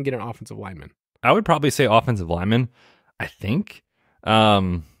back and get an offensive lineman. I would probably say offensive lineman, I think.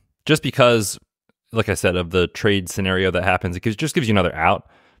 Just because, like I said, of the trade scenario that happens, it just gives you another out.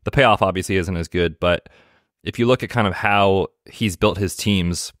 The payoff obviously isn't as good, but if you look at kind of how he's built his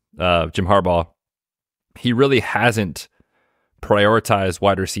teams, Jim Harbaugh, he really hasn't prioritized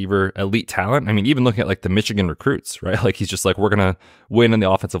wide receiver elite talent. I mean, even looking at the Michigan recruits, right? He's just we're going to win in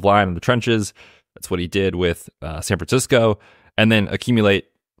the offensive line in the trenches. That's what he did with San Francisco, and then accumulate,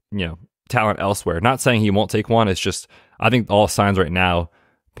 talent elsewhere. Not saying he won't take one. It's just, I think all signs right now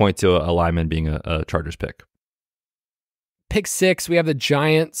point to a lineman being a Chargers pick. Pick 6, we have the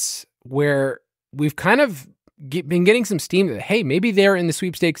Giants, where we've kind of been getting some steam that, hey, maybe they're in the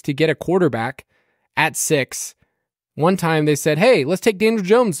sweepstakes to get a quarterback at 6. One time they said, hey, let's take Daniel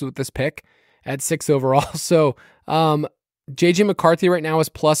Jones with this pick at 6 overall. So JJ McCarthy right now is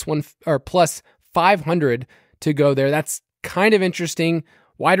plus 500 to go there. That's kind of interesting.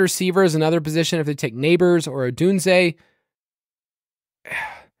 Wide receiver is another position if they take Neighbors or Odunze.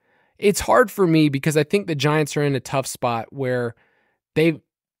 It's hard for me because I think the Giants are in a tough spot where they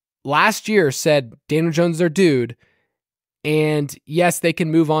last year said Daniel Jones is their dude, and yes, they can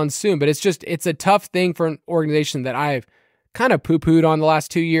move on soon, but it's a tough thing for an organization that I've kind of poo-pooed on the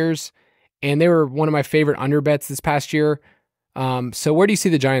last 2 years, and they were one of my favorite under bets this past year. So where do you see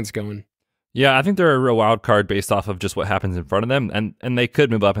the Giants going? Yeah, I think they're a real wild card based off of just what happens in front of them, and they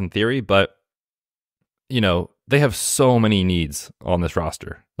could move up in theory, but they have so many needs on this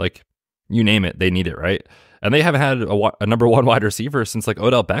roster. You name it, they need it, right? And they haven't had a number 1 wide receiver since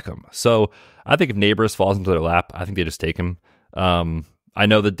Odell Beckham. So I think if Neighbors falls into their lap, I think they just take him. I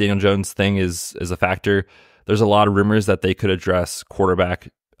know the Daniel Jones thing is a factor. There's a lot of rumors that they could address quarterback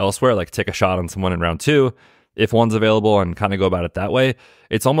elsewhere, take a shot on someone in round 2. if one's available and kind of go about it that way.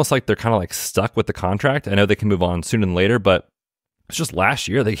 It's almost like they're kind of like stuck with the contract. I know they can move on sooner than later, but it's just last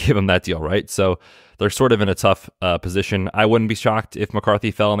year they gave him that deal, right? So they're sort of in a tough position. I wouldn't be shocked if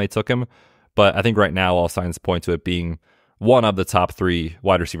McCarthy fell and they took him, but I think right now all signs point to it being one of the top 3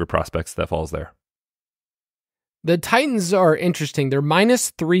 wide receiver prospects that falls there. The Titans are interesting. They're minus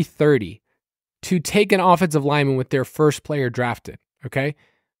 330 to take an offensive lineman with their first player drafted, okay?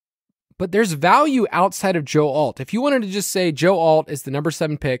 But there's value outside of Joe Alt. If you wanted to just say Joe Alt is the number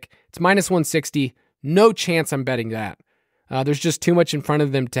 7 pick, it's minus 160. No chance I'm betting that. There's just too much in front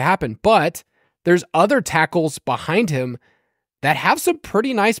of them to happen. But there's other tackles behind him that have some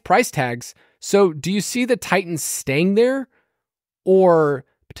pretty nice price tags. So do you see the Titans staying there or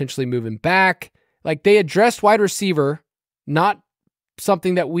potentially moving back? Like, they addressed wide receiver, not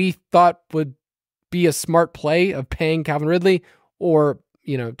something that we thought would be a smart play of paying Calvin Ridley or,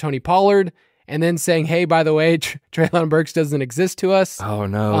 Tony Pollard, and then saying, hey, by the way, Treylon Burks doesn't exist to us. Oh,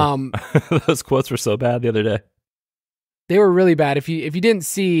 no. Those quotes were so bad the other day. They were really bad. If you didn't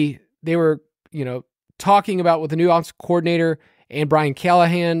see, they were, talking about with the new offensive coordinator and Brian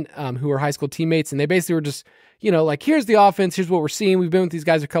Callahan, who are high school teammates, and they basically were just, like, here's the offense, here's what we're seeing. We've been with these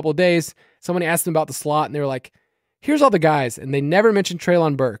guys a couple of days. Someone asked them about the slot, and they were like, here's all the guys. And they never mentioned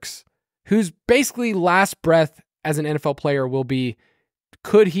Treylon Burks, whose basically last breath as an NFL player will be,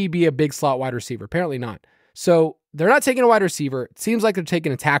 could he be a big slot wide receiver? Apparently not. So they're not taking a wide receiver. It seems like they're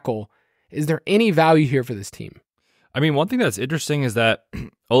taking a tackle. Is there any value here for this team? I mean, one thing that's interesting is that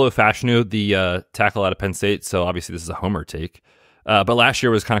Olu Fashanu, the tackle out of Penn State, so obviously this is a homer take, but last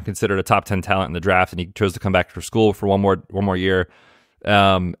year was kind of considered a top 10 talent in the draft, and he chose to come back for school for one more year.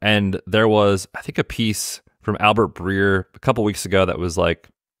 And there was, I think, a piece from Albert Breer a couple weeks ago that was like,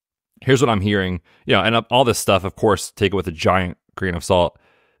 here's what I'm hearing, and all this stuff, of course, take it with a giant grain of salt.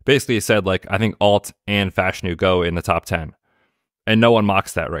 Basically, he said, like, I think Alt and Fashanu go in the top 10, and no one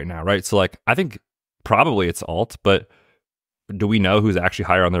mocks that right now, right? So, like, I think probably it's Alt, but do we know who's actually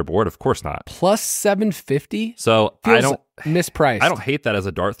higher on their board? Of course not. Plus 750? So I don't mispriced. I don't hate that as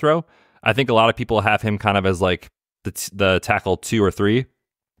a dart throw. I think a lot of people have him kind of as like the tackle 2 or 3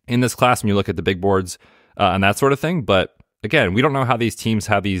 in this class when you look at the big boards and that sort of thing. But again, we don't know how these teams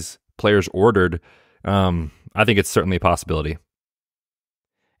have these players ordered. I think it's certainly a possibility.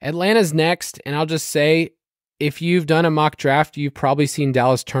 Atlanta's next, and I'll just say, if you've done a mock draft, you've probably seen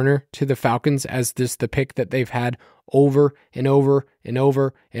Dallas Turner to the Falcons as the pick that they've had over and over and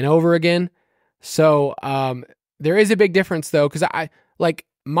over and over again. So there is a big difference, though, because I like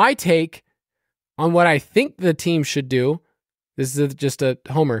my take on what I think the team should do. This is just a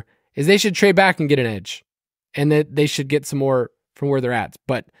homer. Is they should trade back and get an edge, and that they should get some more from where they're at.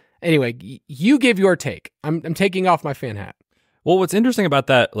 But anyway, you give your take. I'm taking off my fan hat. Well, what's interesting about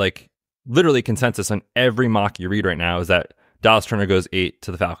that, like, literally consensus on every mock you read right now is that Dallas Turner goes 8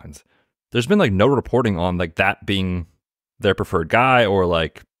 to the Falcons. There's been like no reporting on like that being their preferred guy or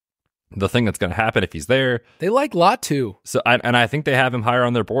like the thing that's going to happen if he's there. They like Latu. So, I think they have him higher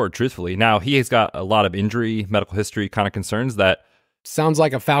on their board, truthfully. Now, he has got a lot of injury, medical history kind of concerns that... Sounds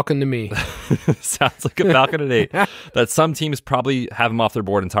like a Falcon to me. Sounds like a Falcon at 8. That some teams probably have him off their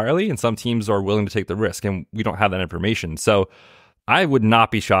board entirely, and some teams are willing to take the risk, and we don't have that information. So I would not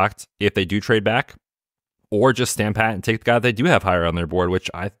be shocked if they do trade back or just stand pat and take the guy they do have higher on their board,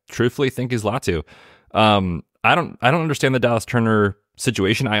 which I truthfully think is Latu. I don't understand the Dallas Turner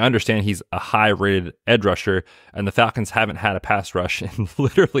situation. I understand he's a high-rated edge rusher, and the Falcons haven't had a pass rush in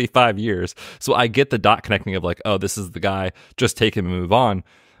literally 5 years. So I get the dot connecting of like, oh, this is the guy, just take him and move on.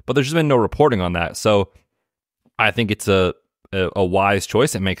 But there's just been no reporting on that. So I think it's a wise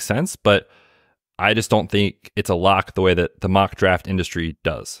choice. It makes sense, but I just don't think it's a lock the way that the mock draft industry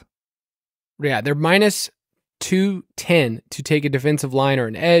does. Yeah, they're minus 210 to take a defensive line or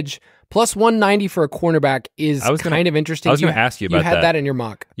an edge. Plus 190 for a cornerback is kind of interesting. I was going to ask you about that. You had that in your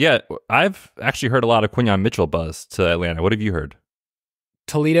mock. Yeah, I've actually heard a lot of Quinyon Mitchell buzz to Atlanta. What have you heard?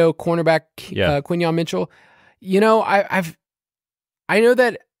 Toledo cornerback Quinyon Mitchell. You know, I know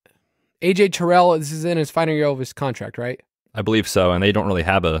that AJ Terrell, this is in his final year of his contract, right? I believe so, and they don't really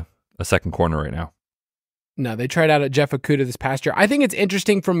have a second corner right now. No, they tried out at Jeff Okudah this past year. I think it's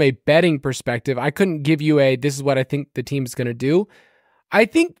interesting from a betting perspective. I couldn't give you this is what I think the team's going to do. I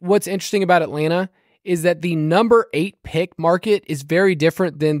think what's interesting about Atlanta is that the number 8 pick market is very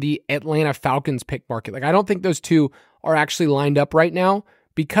different than the Atlanta Falcons pick market. Like, I don't think those two are actually lined up right now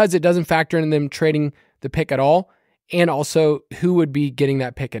because it doesn't factor in them trading the pick at all, and also who would be getting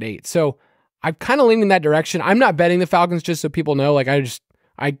that pick at 8. So I'm kind of leaning in that direction. I'm not betting the Falcons, just so people know. Like,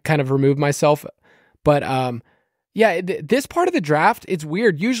 I kind of removed myself. But yeah, this part of the draft, it's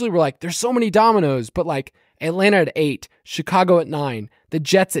weird. Usually we're like, there's so many dominoes, but like Atlanta at 8, Chicago at 9, the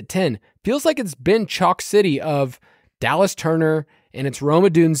Jets at 10. Feels like it's been chalk city of Dallas Turner and it's Rome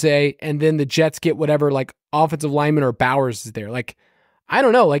Odunze, and then the Jets get whatever like offensive lineman or Bowers is there. Like, I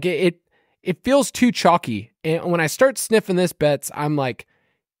don't know. Like it feels too chalky. And when I start sniffing this bets, I'm like,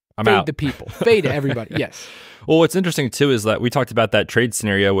 I'm fade out. the people, fade everybody. Yes. Well, what's interesting too is that we talked about that trade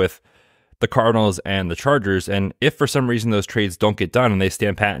scenario with the Cardinals and the Chargers, and if for some reason those trades don't get done and they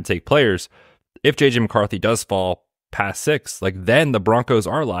stand pat and take players, if JJ McCarthy does fall past 6, like then the Broncos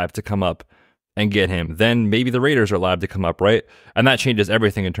are live to come up and get him. Then maybe the Raiders are live to come up, right? And that changes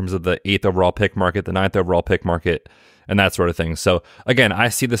everything in terms of the 8th overall pick market, the 9th overall pick market, and that sort of thing. So again, I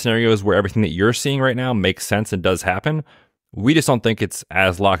see the scenarios where everything that you're seeing right now makes sense and does happen. We just don't think it's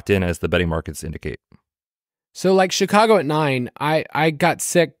as locked in as the betting markets indicate. So like Chicago at 9, I got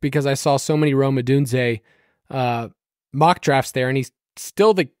sick because I saw so many Rome Odunze mock drafts there, and he's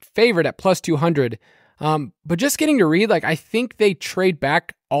still the favorite at plus 200. But just getting to read, like I think they trade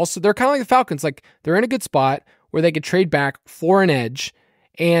back also. They're kind of like the Falcons. Like they're in a good spot where they could trade back for an edge.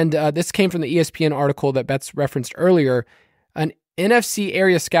 And this came from the ESPN article that Betz referenced earlier. An NFC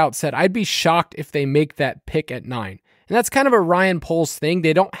area scout said, I'd be shocked if they make that pick at 9. And that's kind of a Ryan Poles thing.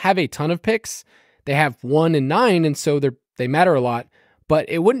 They don't have a ton of picks. They have 1 and 9, and so they matter a lot. But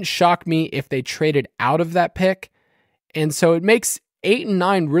it wouldn't shock me if they traded out of that pick. And so it makes 8 and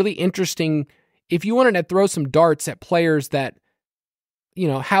 9 really interesting if you wanted to throw some darts at players that, you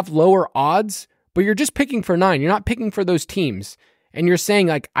know, have lower odds, but you're just picking for 9. You're not picking for those teams. And you're saying,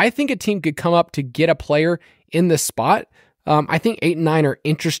 like, I think a team could come up to get a player in this spot. I think 8 and 9 are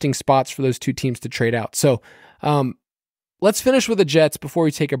interesting spots for those two teams to trade out. So let's finish with the Jets before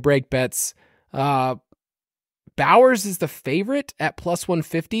we take a break, Betz. Bowers is the favorite at plus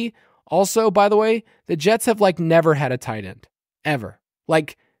 150. Also, by the way, the Jets have like never had a tight end ever.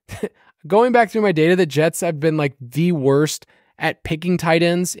 Like going back through my data, the Jets have been like the worst at picking tight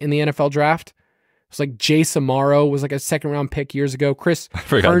ends in the NFL draft. It's like Jay Samaro was like a 2nd round pick years ago. Chris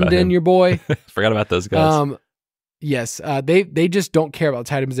Herndon, your boy. Forgot about those guys. Yes. They just don't care about the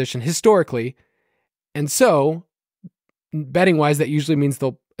tight end position historically. And so betting wise, that usually means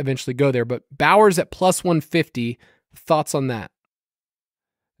they'll eventually go there, but Bowers at plus 150, thoughts on that?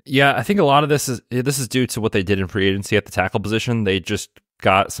 Yeah, I think a lot of this is due to what they did in free agency at the tackle position. They just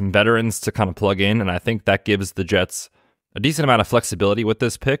got some veterans to kind of plug in, and I think that gives the Jets a decent amount of flexibility with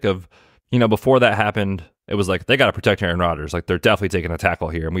this pick of, you know, before that happened, it was like, they got to protect Aaron Rodgers. Like, they're definitely taking a tackle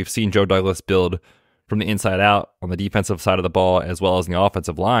here, and we've seen Joe Douglas build from the inside out on the defensive side of the ball as well as in the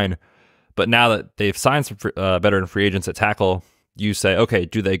offensive line. But now that they've signed some veteran free agents at tackle, you say, okay,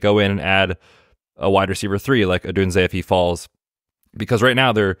 do they go in and add a wide receiver 3 like Odunze if he falls? Because right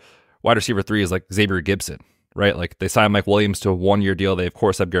now their wide receiver 3 is like Xavier Gibson, right? Like they signed Mike Williams to a 1-year deal. They of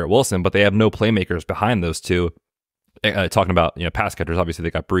course have Garrett Wilson, but they have no playmakers behind those two. Talking about, you know, pass catchers, obviously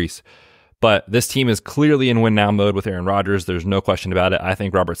they got Brees. But this team is clearly in win now mode with Aaron Rodgers. There's no question about it. I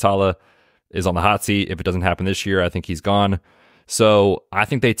think Robert Saleh is on the hot seat. If it doesn't happen this year, I think he's gone. So I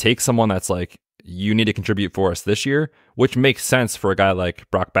think they take someone that's like, you need to contribute for us this year, which makes sense for a guy like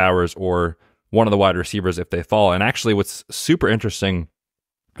Brock Bowers or one of the wide receivers if they fall. And actually what's super interesting,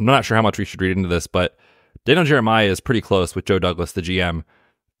 I'm not sure how much we should read into this, but Daniel Jeremiah is pretty close with Joe Douglas, the GM.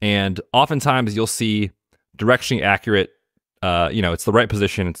 And oftentimes you'll see directionally accurate, it's the right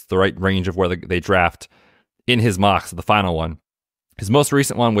position, it's the right range of where they draft in his mocks, the final one. His most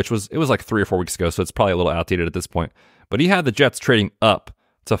recent one, it was like 3 or 4 weeks ago, so it's probably a little outdated at this point. But he had the Jets trading up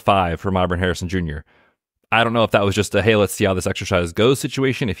to 5 for Marvin Harrison Jr. I don't know if that was just a, hey, let's see how this exercise goes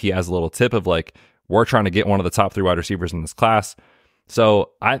situation, if he has a little tip of like, we're trying to get one of the top 3 wide receivers in this class.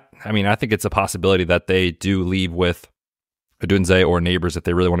 So I think it's a possibility that they do leave with Odunze or Neighbors if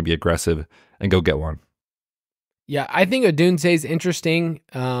they really want to be aggressive and go get one. Yeah, I think Odunze is interesting.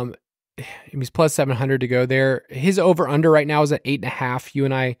 He's plus 700 to go there. His over-under right now is at 8.5. You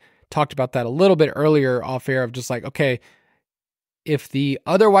and I talked about that a little bit earlier off air of just like, okay, if the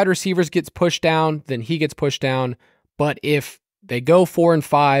other wide receivers gets pushed down, then he gets pushed down. But if they go 4 and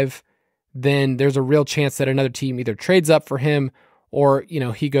 5, then there's a real chance that another team either trades up for him or, you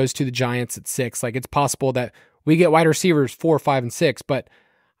know, he goes to the Giants at 6. Like it's possible that we get wide receivers 4, 5, and 6. But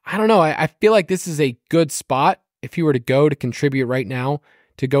I don't know. I feel like this is a good spot if he were to go to contribute right now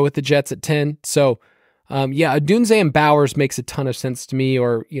to go with the Jets at 10. So, Odunze and Bowers makes a ton of sense to me,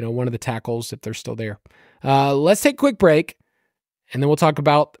 or, you know, one of the tackles if they're still there. Let's take a quick break, and then we'll talk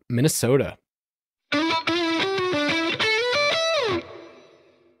about Minnesota.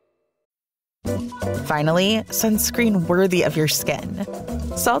 Finally, sunscreen worthy of your skin.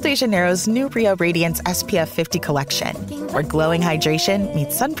 Sol de Janeiro's new Rio Radiance SPF 50 collection. where glowing hydration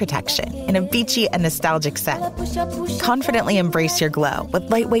meets sun protection in a beachy and nostalgic scent. Confidently embrace your glow with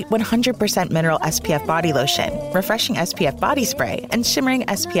lightweight 100% mineral SPF body lotion, refreshing SPF body spray, and shimmering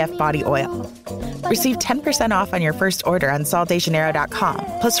SPF body oil. Receive 10% off on your first order on soldejaneiro.com,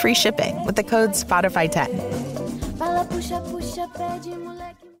 plus free shipping with the code Spotify10.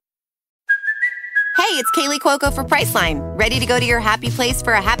 Hey, it's Kaylee Cuoco for Priceline. Ready to go to your happy place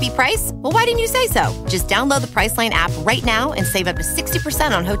for a happy price? Well, why didn't you say so? Just download the Priceline app right now and save up to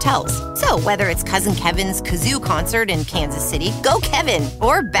 60% on hotels. So whether it's Cousin Kevin's Kazoo Concert in Kansas City, go Kevin,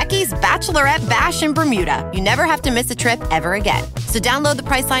 or Becky's Bachelorette Bash in Bermuda, you never have to miss a trip ever again. So download the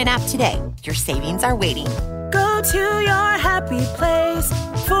Priceline app today. Your savings are waiting. Go to your happy place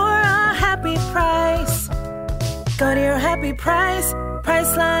for a happy price. Go to your happy price,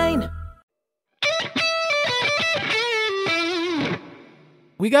 Priceline.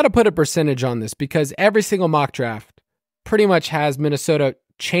 We got to put a percentage on this because every single mock draft pretty much has Minnesota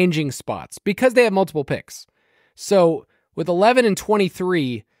changing spots because they have multiple picks. So with 11 and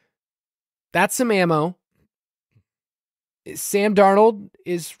 23, that's some ammo. Sam Darnold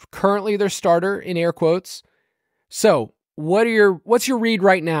is currently their starter in air quotes. So what's your read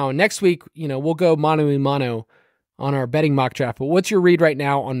right now? Next week, we'll go mano a mano on our betting mock draft, but what's your read right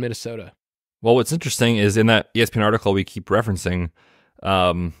now on Minnesota? Well, what's interesting is in that ESPN article we keep referencing,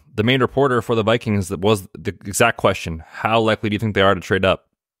 the main reporter for the Vikings, that was the exact question: how likely do you think they are to trade up?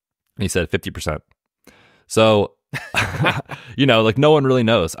 And he said 50%. So, no one really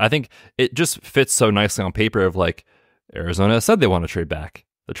knows. I think it just fits so nicely on paper of Arizona said they want to trade back.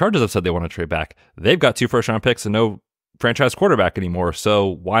 The Chargers have said they want to trade back. They've got 2 first-round picks and no franchise quarterback anymore. So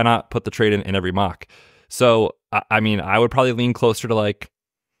why not put the trade in every mock? So, I would probably lean closer to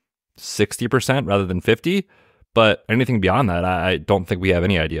 60% rather than 50%. But anything beyond that, I don't think we have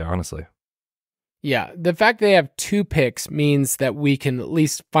any idea, honestly. Yeah, the fact they have 2 picks means that we can at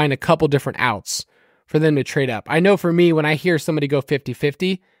least find a couple different outs for them to trade up. I know for me, when I hear somebody go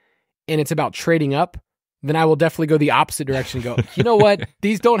 50-50 and it's about trading up, then I will definitely go the opposite direction and go, you know what?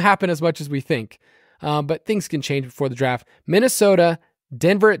 These don't happen as much as we think. But things can change before the draft. Minnesota,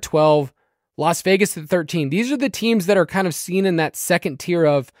 Denver at 12, Las Vegas at 13. These are the teams that are kind of seen in that second tier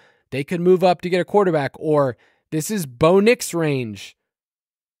of they could move up to get a quarterback, or this is Bo Nix range.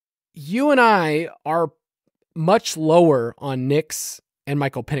 You and I are much lower on Nix and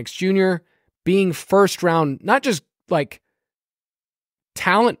Michael Penix Jr. being first round, not just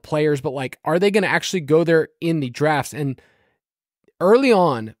talent players, but are they going to actually go there in the drafts? And early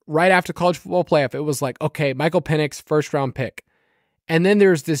on, right after college football playoff, it was okay, Michael Penix, first round pick. And then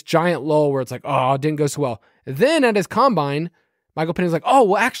there's this giant lull where it's it didn't go so well. Then at his combine, Michael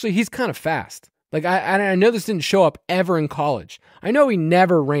Penix actually, he's kind of fast. I know this didn't show up ever in college. I know he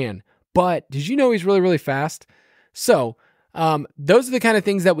never ran, but did you know he's really, really fast? So those are the kind of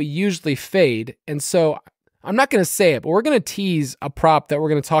things that we usually fade. And so I'm not going to say it, but we're going to tease a prop that we're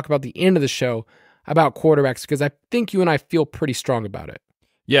going to talk about at the end of the show about quarterbacks, because I think you and I feel pretty strong about it.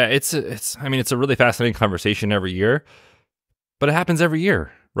 Yeah, it's a really fascinating conversation every year, but it happens every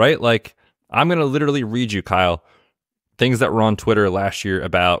year, right? I'm going to literally read you, Kyle, things that were on Twitter last year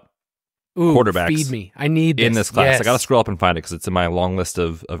about quarterbacks. Feed me. I need this. In this class. Yes. I got to scroll up and find it because it's in my long list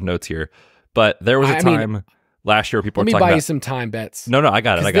of notes here. But there was a time last year where people were talking about... Let me buy you some time, Betz. No, I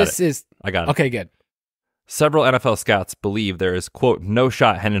got it. I got it. Okay, good. Several NFL scouts believe there is, quote, no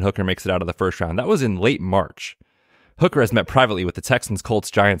shot Hendon Hooker makes it out of the first round. That was in late March. Hooker has met privately with the Texans,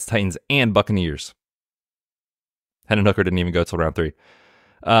 Colts, Giants, Titans, and Buccaneers. Hendon Hooker didn't even go till round 3.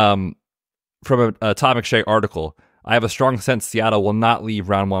 From a Todd McShay article, I have a strong sense Seattle will not leave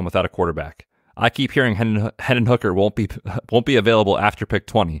round 1 without a quarterback. I keep hearing Hendon Hooker won't be available after pick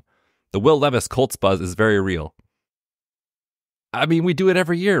 20. The Will Levis Colts buzz is very real. We do it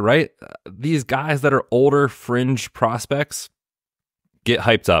every year, right? These guys that are older fringe prospects get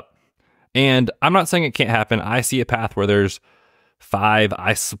hyped up. And I'm not saying it can't happen. I see a path where there's 5.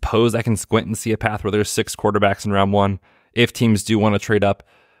 I suppose I can squint and see a path where there's 6 quarterbacks in round 1 if teams do want to trade up.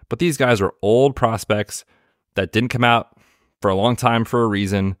 But these guys are old prospects that didn't come out for a long time for a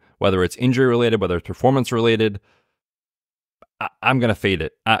reason, whether it's injury related, whether it's performance related. I'm going to fade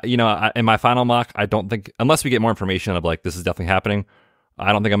it. In my final mock, I don't think, unless we get more information of this is definitely happening,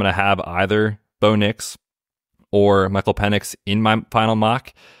 I don't think I'm going to have either Bo Nix or Michael Penix in my final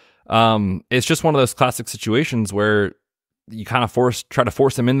mock. It's just one of those classic situations where you kind of try to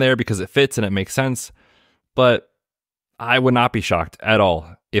force them in there because it fits and it makes sense. But I would not be shocked at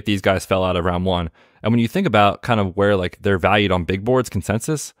all if these guys fell out of round 1. And when you think about kind of where they're valued on big boards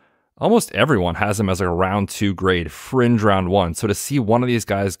consensus, almost everyone has them as a round 2 grade, fringe round 1. So to see one of these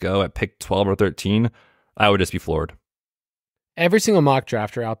guys go at pick 12 or 13, I would just be floored. Every single mock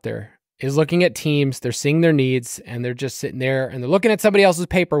drafter out there is looking at teams, they're seeing their needs, and they're just sitting there and they're looking at somebody else's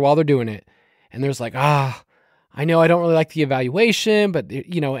paper while they're doing it. And there's like, I know I don't really like the evaluation, but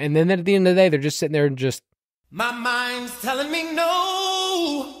and then at the end of the day, they're just sitting there and just, my mind's telling me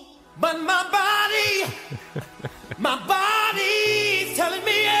no, but my body's telling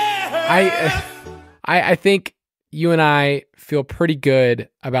me yes. I think you and I feel pretty good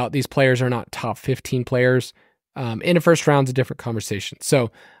about these players are not top 15 players. In the first round's a different conversation.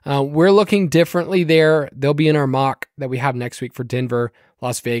 So we're looking differently there. They'll be in our mock that we have next week for Denver,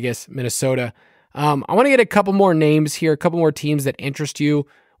 Las Vegas, Minnesota. I want to get a couple more names here, a couple more teams that interest you.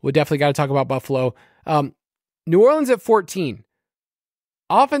 We definitely got to talk about Buffalo. New Orleans at 14.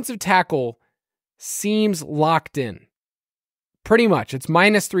 Offensive tackle seems locked in. Pretty much. It's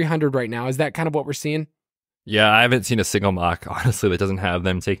minus 300 right now. Is that kind of what we're seeing? Yeah, I haven't seen a single mock, honestly, that doesn't have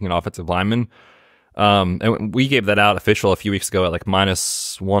them taking an offensive lineman. And we gave that out official a few weeks ago at like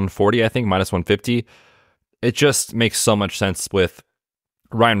minus 140, I think, minus 150. It just makes so much sense with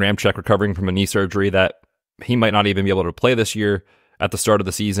Ryan Ramczyk recovering from a knee surgery that he might not even be able to play this year at the start of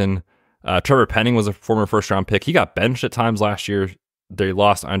the season. Trevor Penning was a former first-round pick. He got benched at times last year. They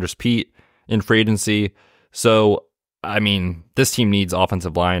lost Andres Pete in free agency. So, I mean, this team needs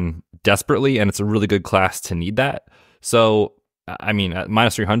offensive line desperately, and it's a really good class to need that. So, I mean, at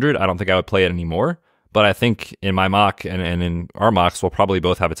minus 300, I don't think I would play it anymore. But I think in my mock and in our mocks, we'll probably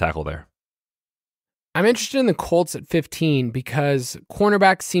both have a tackle there. I'm interested in the Colts at 15 because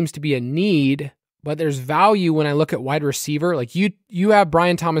cornerback seems to be a need, but there's value when I look at wide receiver. Like you have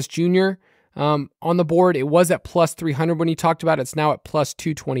Brian Thomas Jr. On the board. It was at plus 300 when you talked about it. It's now at plus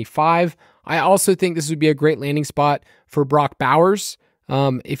 225. I also think this would be a great landing spot for Brock Bowers.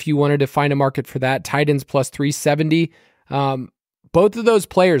 If you wanted to find a market for that, tight ends plus 370. Both of those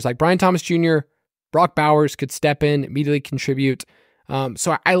players, like Brian Thomas Jr., Brock Bowers, could step in, immediately contribute.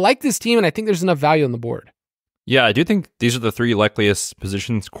 So I like this team, and I think there's enough value on the board. Yeah, I do think these are the three likeliest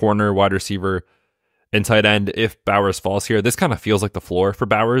positions: corner, wide receiver, and tight end. If Bowers falls here, this kind of feels like the floor for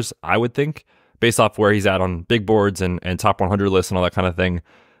Bowers, I would think, based off where he's at on big boards and top 100 lists and all that kind of thing.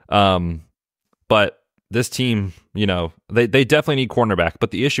 But this team, they definitely need cornerback.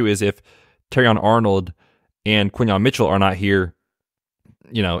 But the issue is if Terrion Arnold and Quinyon Mitchell are not here,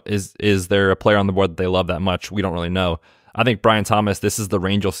 is there a player on the board that they love that much? We don't really know. I think Brian Thomas, this is the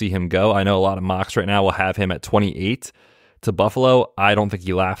range you'll see him go. I know a lot of mocks right now will have him at 28 to Buffalo. I don't think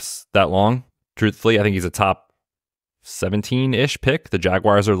he lasts that long. Truthfully, I think he's a top 17-ish pick. The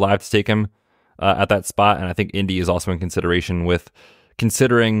Jaguars are live to take him at that spot, and I think Indy is also in consideration with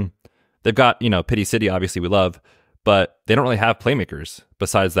considering they've got, Pity City, obviously we love, but they don't really have playmakers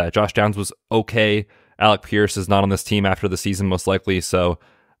besides that. Josh Downs was okay. Alec Pierce is not on this team after the season, most likely, so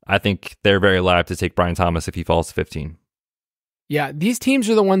I think they're very live to take Brian Thomas if he falls to 15. Yeah, these teams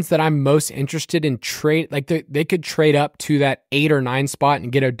are the ones that I'm most interested in trade. Like they could trade up to that 8 or 9 spot and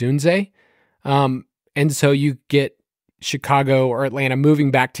get Odunze. And so you get Chicago or Atlanta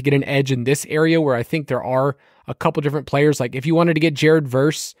moving back to get an edge in this area where I think there are a couple different players. Like if you wanted to get Jared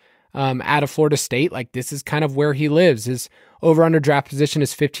Verse out of Florida State, like this is kind of where he lives. His over-under draft position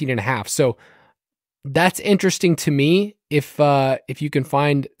is 15.5. So that's interesting to me if you can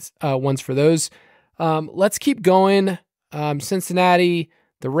find ones for those. Let's keep going. Cincinnati,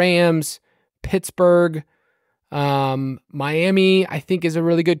 the Rams, Pittsburgh, Miami, I think is a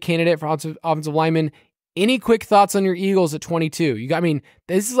really good candidate for offensive lineman. Any quick thoughts on your Eagles at 22?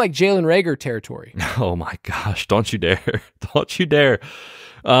 This is like Jalen Reagor territory. Oh my gosh, don't you dare. Don't you dare.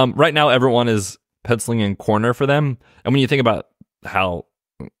 Right now, everyone is penciling in corner for them. And when you think about how,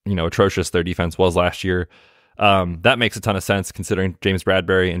 atrocious their defense was last year, that makes a ton of sense considering James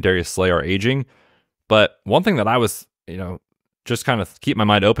Bradbury and Darius Slay are aging. But one thing that I was, just kind of keep my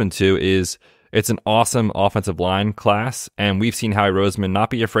mind open to is it's an awesome offensive line class. And we've seen Howie Roseman not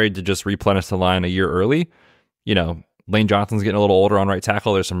be afraid to just replenish the line a year early. Lane Johnson's getting a little older on right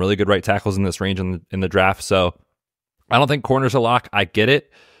tackle. There's some really good right tackles in this range in the draft. So I don't think corner's a lock. I get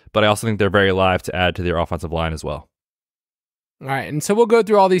it. But I also think they're very live to add to their offensive line as well. All right. And so we'll go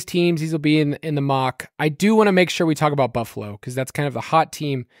through all these teams. These will be in the mock. I do want to make sure we talk about Buffalo because that's kind of the hot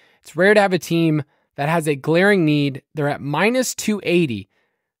team. It's rare to have a team that has a glaring need. They're at minus 280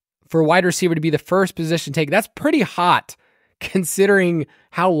 for a wide receiver to be the first position taken. That's pretty hot considering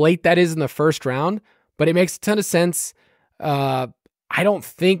how late that is in the first round, but it makes a ton of sense. I don't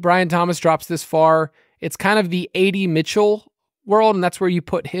think Brian Thomas drops this far. It's kind of the 80 Mitchell world, and that's where you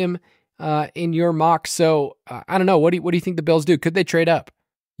put him in your mock. So I don't know. What do you think the Bills do? Could they trade up?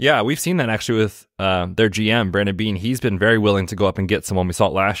 Yeah, we've seen that actually with their GM, Brandon Beane. He's been very willing to go up and get someone. We saw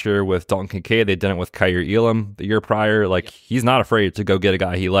it last year with Dalton Kincaid. They did it with Kyer Elam the year prior. Like, he's not afraid to go get a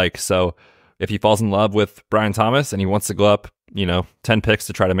guy he likes. So if he falls in love with Brian Thomas and he wants to go up, 10 picks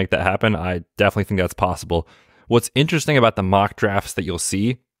to try to make that happen, I definitely think that's possible. What's interesting about the mock drafts that you'll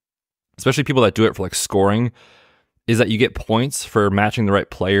see, especially people that do it for like scoring, is that you get points for matching the right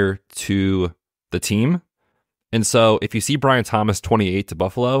player to the team. And so if you see Brian Thomas 28 to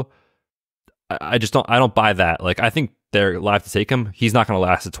Buffalo, I don't buy that. Like, I think they're live to take him. He's not going to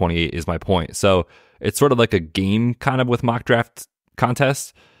last at 28 is my point. So it's sort of like a game kind of with mock draft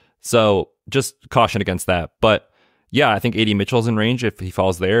contests. So just caution against that. But yeah, I think AD Mitchell's in range if he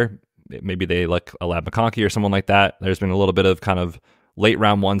falls there. Maybe they like a Lab McConkey or someone like that. There's been a little bit of kind of late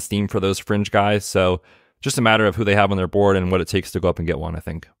round one steam for those fringe guys. So just a matter of who they have on their board and what it takes to go up and get one, I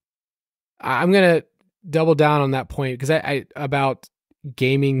think. I'm going to double down on that point because I about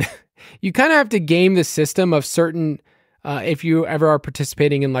gaming. You kind of have to game the system of certain, if you ever are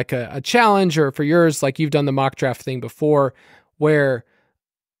participating in like a challenge, or for yours, like you've done the mock draft thing before, where,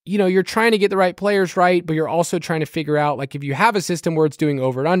 you're trying to get the right players right, but you're also trying to figure out, like, if you have a system where it's doing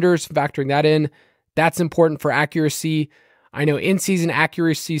over and unders, factoring that in, that's important for accuracy. I know in-season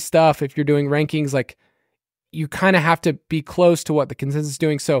accuracy stuff, if you're doing rankings, like, you kind of have to be close to what the consensus is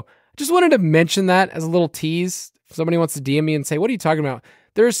doing. So just wanted to mention that as a little tease. If somebody wants to DM me and say, what are you talking about?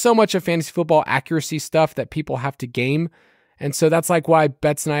 There's so much of fantasy football accuracy stuff that people have to game. And so that's like why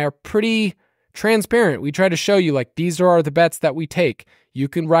Betz and I are pretty transparent. We try to show you, like, these are the bets that we take. You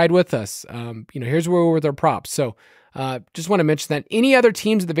can ride with us. Here's where we're with our props. So just want to mention that. Any other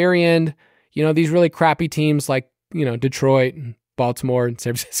teams at the very end, these really crappy teams like, Detroit and Baltimore and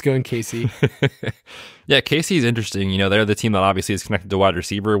San Francisco and KC. Yeah, KC is interesting. They're the team that obviously is connected to wide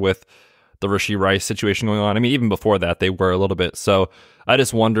receiver with the Rashee Rice situation going on. I mean, even before that, they were a little bit. So I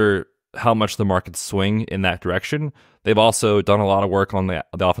just wonder how much the markets swing in that direction. They've also done a lot of work on the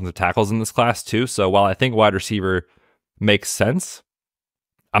offensive tackles in this class too. So while I think wide receiver makes sense,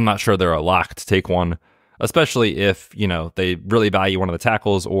 I'm not sure they're a lock to take one, especially if, they really value one of the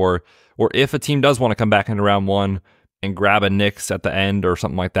tackles, or if a team does want to come back into round one and grab a Knicks at the end or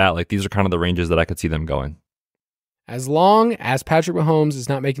something like that. Like, these are kind of the ranges that I could see them going. As long as Patrick Mahomes is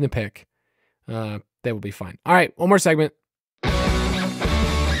not making the pick, they will be fine. All right, one more segment.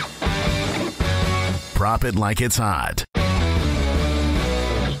 Prop it like it's hot.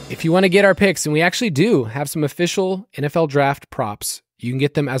 If you want to get our picks, and we actually do have some official NFL draft props, you can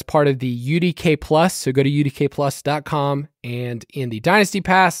get them as part of the UDK Plus. So go to udkplus.com, and in the Dynasty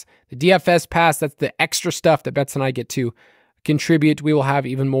Pass, the DFS Pass, that's the extra stuff that Betz and I get to contribute. We will have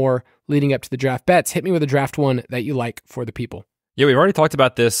even more leading up to the draft. Betz, hit me with a draft one that you like for the people. Yeah, we've already talked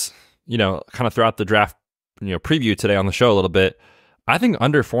about this, kind of throughout the draft, preview today on the show a little bit. I think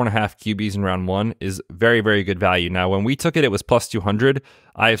under 4.5 QBs in round one is very, very good value. Now, when we took it, it was plus 200.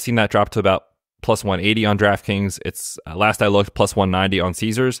 I have seen that drop to about plus 180 on DraftKings. It's last I looked, plus 190 on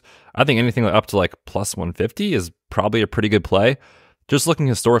Caesars. I think anything up to like plus 150 is probably a pretty good play. Just looking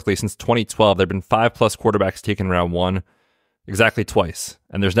historically, since 2012, there have been 5+ quarterbacks taken in round one exactly twice,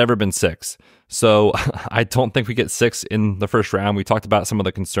 and there's never been 6. So I don't think we get 6 in the first round. We talked about some of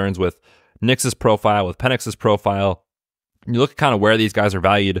the concerns with Nix's profile, with Penix's profile. You look at kind of where these guys are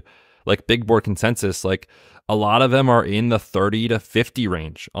valued, like big board consensus, like a lot of them are in the 30 to 50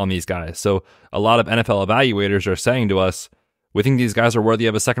 range on these guys. So a lot of NFL evaluators are saying to us, we think these guys are worthy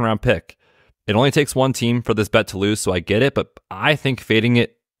of a second round pick. It only takes one team for this bet to lose, so I get it, but I think fading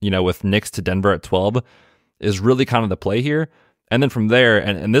it, with Knicks to Denver at 12 is really kind of the play here. And then from there,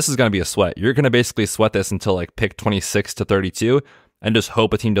 and this is going to be a sweat, you're going to basically sweat this until like pick 26 to 32 and just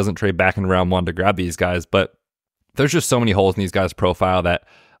hope a team doesn't trade back in round one to grab these guys. But there's just so many holes in these guys' profile that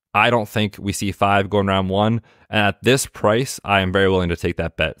I don't think we see 5 going round one. And at this price, I am very willing to take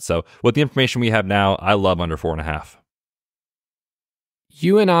that bet. So with the information we have now, I love under 4.5.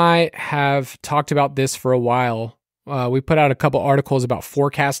 You and I have talked about this for a while. We put out a couple articles about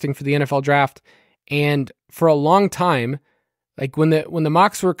forecasting for the NFL draft. And for a long time, like when the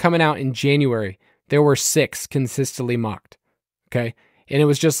mocks were coming out in January, there were 6 consistently mocked. Okay. And it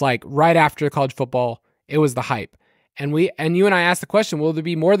was just like right after college football, it was the hype. And you and I asked the question, will there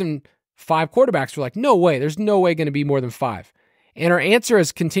be more than 5 quarterbacks? We're like, no way. There's no way going to be more than 5. And our answer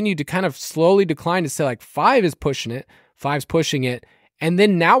has continued to kind of slowly decline to say like 5 is pushing it. 5's pushing it. And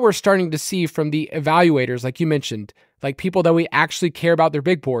then now we're starting to see from the evaluators, like you mentioned, like people that we actually care about their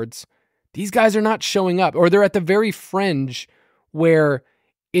big boards, these guys are not showing up, or they're at the very fringe where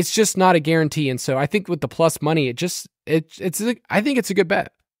it's just not a guarantee. And so I think with the plus money, I think it's a good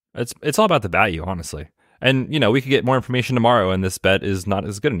bet. It's all about the value, honestly. And, we could get more information tomorrow and this bet is not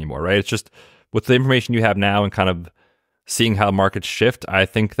as good anymore, right? It's just with the information you have now and kind of seeing how markets shift, I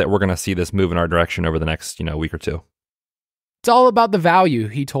think that we're going to see this move in our direction over the next, week or two. It's all about the value,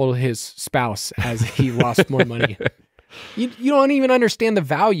 he told his spouse as he lost more money. You don't even understand the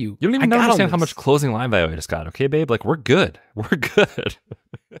value. You don't even understand how much closing line value I just got. Okay, babe? Like, we're good. We're good.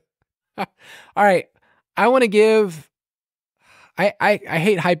 All right. I want to give... I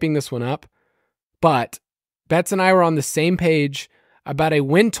hate hyping this one up, but Betz and I were on the same page about a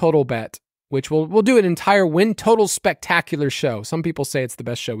win total bet, which we'll do an entire win total spectacular show. Some people say it's the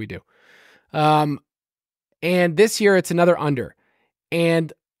best show we do. And this year it's another under.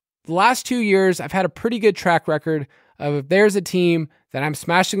 And the last 2 years, I've had a pretty good track record of if there's a team that I'm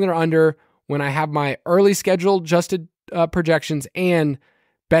smashing their under when I have my early schedule adjusted projections and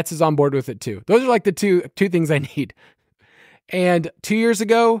Betz is on board with it too. Those are like the two things I need. And 2 years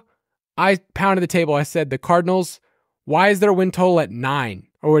ago, I pounded the table. I said, the Cardinals, why is their win total at 9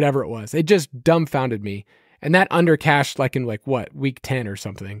 or whatever it was? It just dumbfounded me. And that under cashed in week 10 or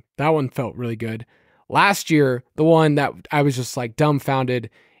something. That one felt really good. Last year, the one that I was just dumbfounded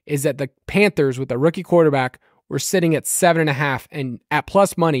is that the Panthers with the rookie quarterback were sitting at 7.5 and at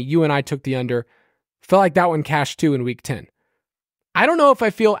plus money, you and I took the under. Felt like that one cashed too in week 10. I don't know if I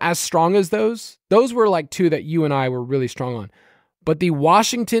feel as strong as those. Those were two that you and I were really strong on. But the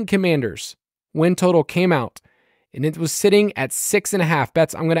Washington Commanders win total came out and it was sitting at 6.5.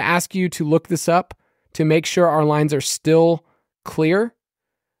 Betz, I'm going to ask you to look this up to make sure our lines are still clear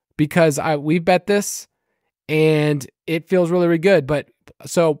because we've bet this and it feels really, really good. But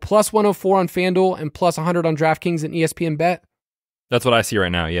so plus 104 on FanDuel and plus 100 on DraftKings and ESPN Bet. That's what I see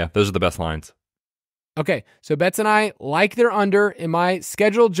right now. Yeah, those are the best lines. Okay, so Betz and I like their under. In my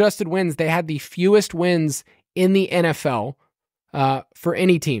schedule adjusted wins, they had the fewest wins in the NFL for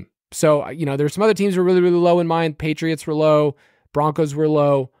any team. So, there's some other teams were really, really low in mine. Patriots were low. Broncos were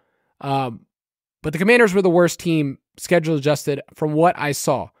low. But the Commanders were the worst team schedule adjusted from what I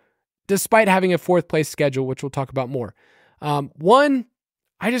saw, despite having a fourth place schedule, which we'll talk about more. One,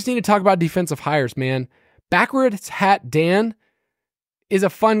 I just need to talk about defensive hires, man. Backwards Hat Dan is a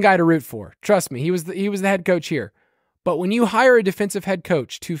fun guy to root for. Trust me, he was the head coach here. But when you hire a defensive head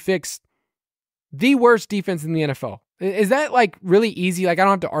coach to fix the worst defense in the NFL, is that really easy? I don't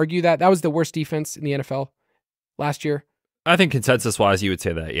have to argue that. That was the worst defense in the NFL last year. I think consensus-wise, you would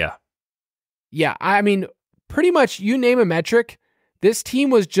say that, yeah. Yeah, I mean, pretty much you name a metric, this team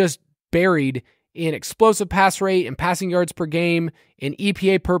was just buried in explosive pass rate and passing yards per game, in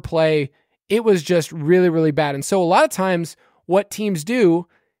EPA per play. It was just really, really bad. And so a lot of times what teams do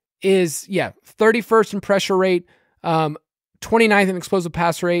is, 31st in pressure rate, 29th in explosive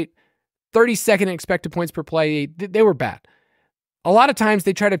pass rate, 32nd in expected points per play. They were bad. A lot of times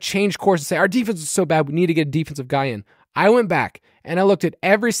they try to change course and say, our defense is so bad, we need to get a defensive guy in. I went back and I looked at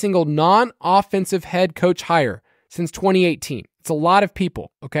every single non-offensive head coach hire since 2018. It's a lot of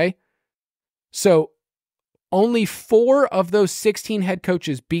people, okay? So only 4 of those 16 head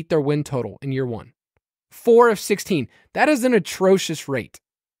coaches beat their win total in year one. 4 of 16. That is an atrocious rate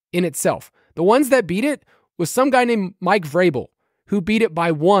in itself. The ones that beat it was some guy named Mike Vrabel, who beat it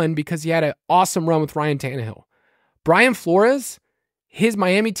by 1 because he had an awesome run with Ryan Tannehill. Brian Flores, his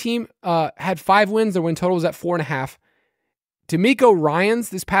Miami team had 5 wins. Their win total was at 4.5. DeMeco Ryans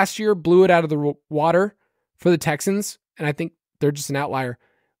this past year blew it out of the water for the Texans, and I think they're just an outlier.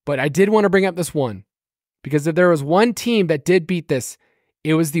 But I did want to bring up this one because if there was one team that did beat this,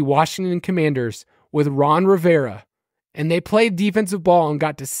 it was the Washington Commanders with Ron Rivera, and they played defensive ball and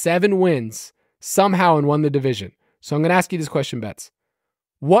got to 7 wins somehow and won the division. So I'm going to ask you this question, Betz.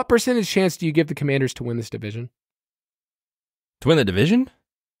 What percentage chance do you give the Commanders to win this division? To win the division?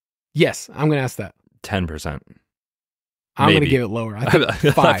 Yes, I'm going to ask that. 10%. I'm going to give it lower. I think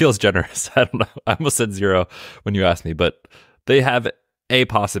 5. That feels generous. I don't know. I almost said 0 when you asked me, but they have a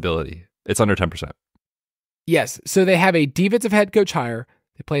possibility. It's under 10%. Yes. So they have a defensive head coach hire.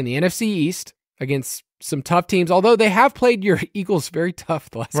 They play in the NFC East against some tough teams, although they have played your Eagles very tough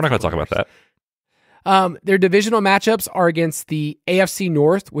the last We're not going to talk about that. Their divisional matchups are against the AFC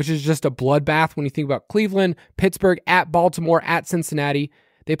North, which is just a bloodbath when you think about Cleveland, Pittsburgh, at Baltimore, at Cincinnati.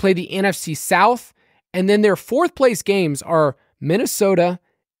 They play the NFC South, and then their 4th place games are Minnesota,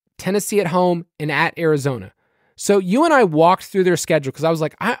 Tennessee at home, and at Arizona. So you and I walked through their schedule because I was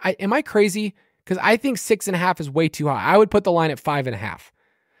like, am I crazy? Because I think 6.5 is way too high. I would put the line at 5.5.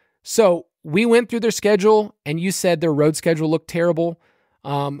 So we went through their schedule, and you said their road schedule looked terrible.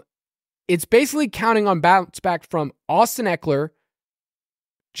 It's basically counting on bounce back from Austin Eckler,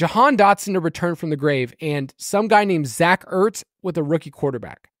 Jahan Dotson to return from the grave, and some guy named Zach Ertz with a rookie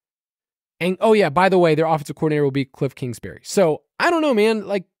quarterback. And oh yeah, by the way, their offensive coordinator will be Cliff Kingsbury. So I don't know, man.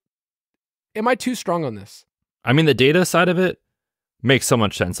 Like, am I too strong on this? I mean, the data side of it makes so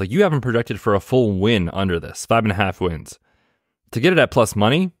much sense. Like, you haven't projected for a full win under this, 5.5 wins. To get it at plus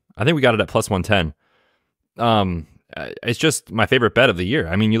money, I think we got it at plus 110. It's just my favorite bet of the year.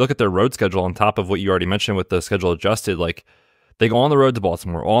 I mean, you look at their road schedule on top of what you already mentioned with the schedule adjusted. Like, they go on the road to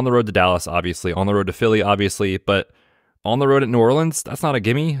Baltimore, on the road to Dallas, obviously, on the road to Philly, obviously, but on the road at New Orleans, that's not a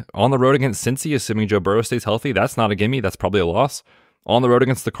gimme. On the road against Cincy, assuming Joe Burrow stays healthy, that's not a gimme. That's probably a loss. On the road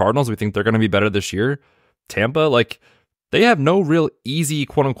against the Cardinals, we think they're going to be better this year. Tampa, like, they have no real easy,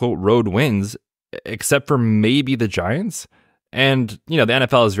 quote-unquote, road wins, except for maybe the Giants. And, you know, the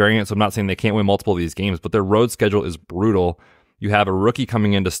NFL is variant, so I'm not saying they can't win multiple of these games, but their road schedule is brutal. You have a rookie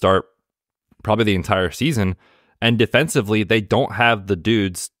coming in to start probably the entire season, and defensively, they don't have the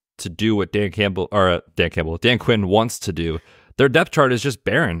dudes to do what Dan Quinn wants to do. Their depth chart is just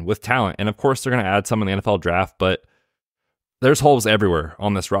barren with talent. And of course, they're going to add some in the NFL draft, but there's holes everywhere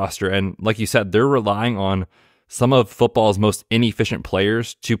on this roster. And like you said, they're relying on some of football's most inefficient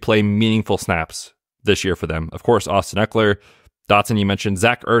players to play meaningful snaps this year for them. Of course, Austin Eckler, Dotson, you mentioned,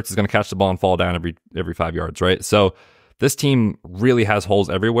 Zach Ertz is going to catch the ball and fall down every 5 yards, right? So this team really has holes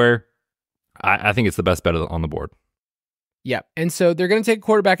everywhere. I think it's the best bet on the board. Yeah, and so they're going to take a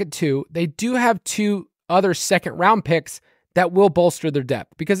quarterback at 2. They do have 2 other second-round picks that will bolster their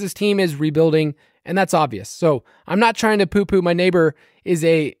depth because this team is rebuilding, and that's obvious. So I'm not trying to poo-poo. My neighbor is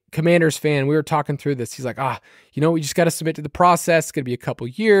a Commanders fan. We were talking through this. He's like, we just got to submit to the process. It's going to be a couple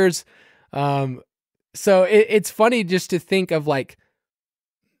years. So it's funny just to think of like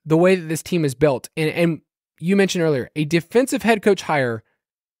the way that this team is built. And you mentioned earlier, a defensive head coach hire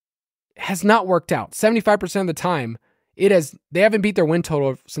has not worked out. 75% of the time, they haven't beat their win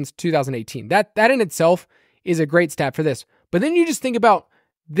total since 2018. That in itself is a great stat for this. But then you just think about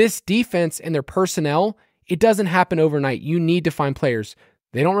this defense and their personnel. It doesn't happen overnight. You need to find players.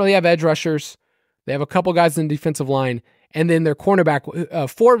 They don't really have edge rushers. They have a couple guys in the defensive line, and then their cornerback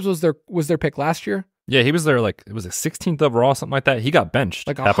Forbes was their pick last year. Yeah, he was there it was a 16th overall, something like that. He got benched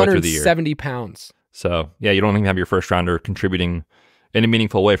like halfway through the year. 170 pounds. So yeah, you don't even have your first rounder contributing in a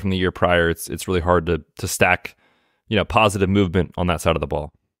meaningful way from the year prior. It's really hard to stack, positive movement on that side of the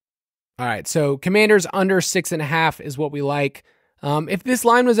ball. All right, so Commanders under 6.5 is what we like. If this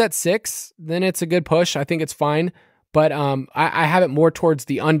line was at 6, then it's a good push. I think it's fine, but I have it more towards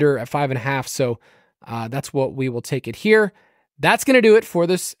the under at 5.5. So that's what we will take it here. That's going to do it for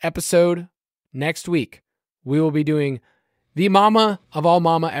this episode. Next week, we will be doing the mama of all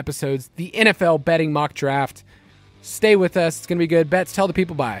mama episodes, the NFL betting mock draft. Stay with us. It's going to be good. Betz, tell the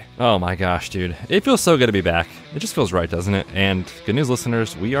people bye. Oh my gosh, dude. It feels so good to be back. It just feels right, doesn't it? And good news,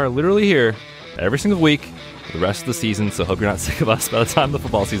 listeners, we are literally here every single week for the rest of the season, so hope you're not sick of us by the time the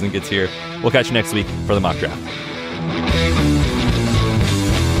football season gets here. We'll catch you next week for the mock draft.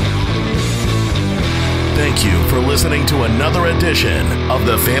 Thank you for listening to another edition of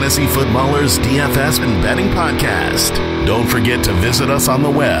the Fantasy Footballers DFS and Betting Podcast. Don't forget to visit us on the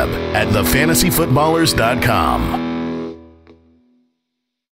web at thefantasyfootballers.com.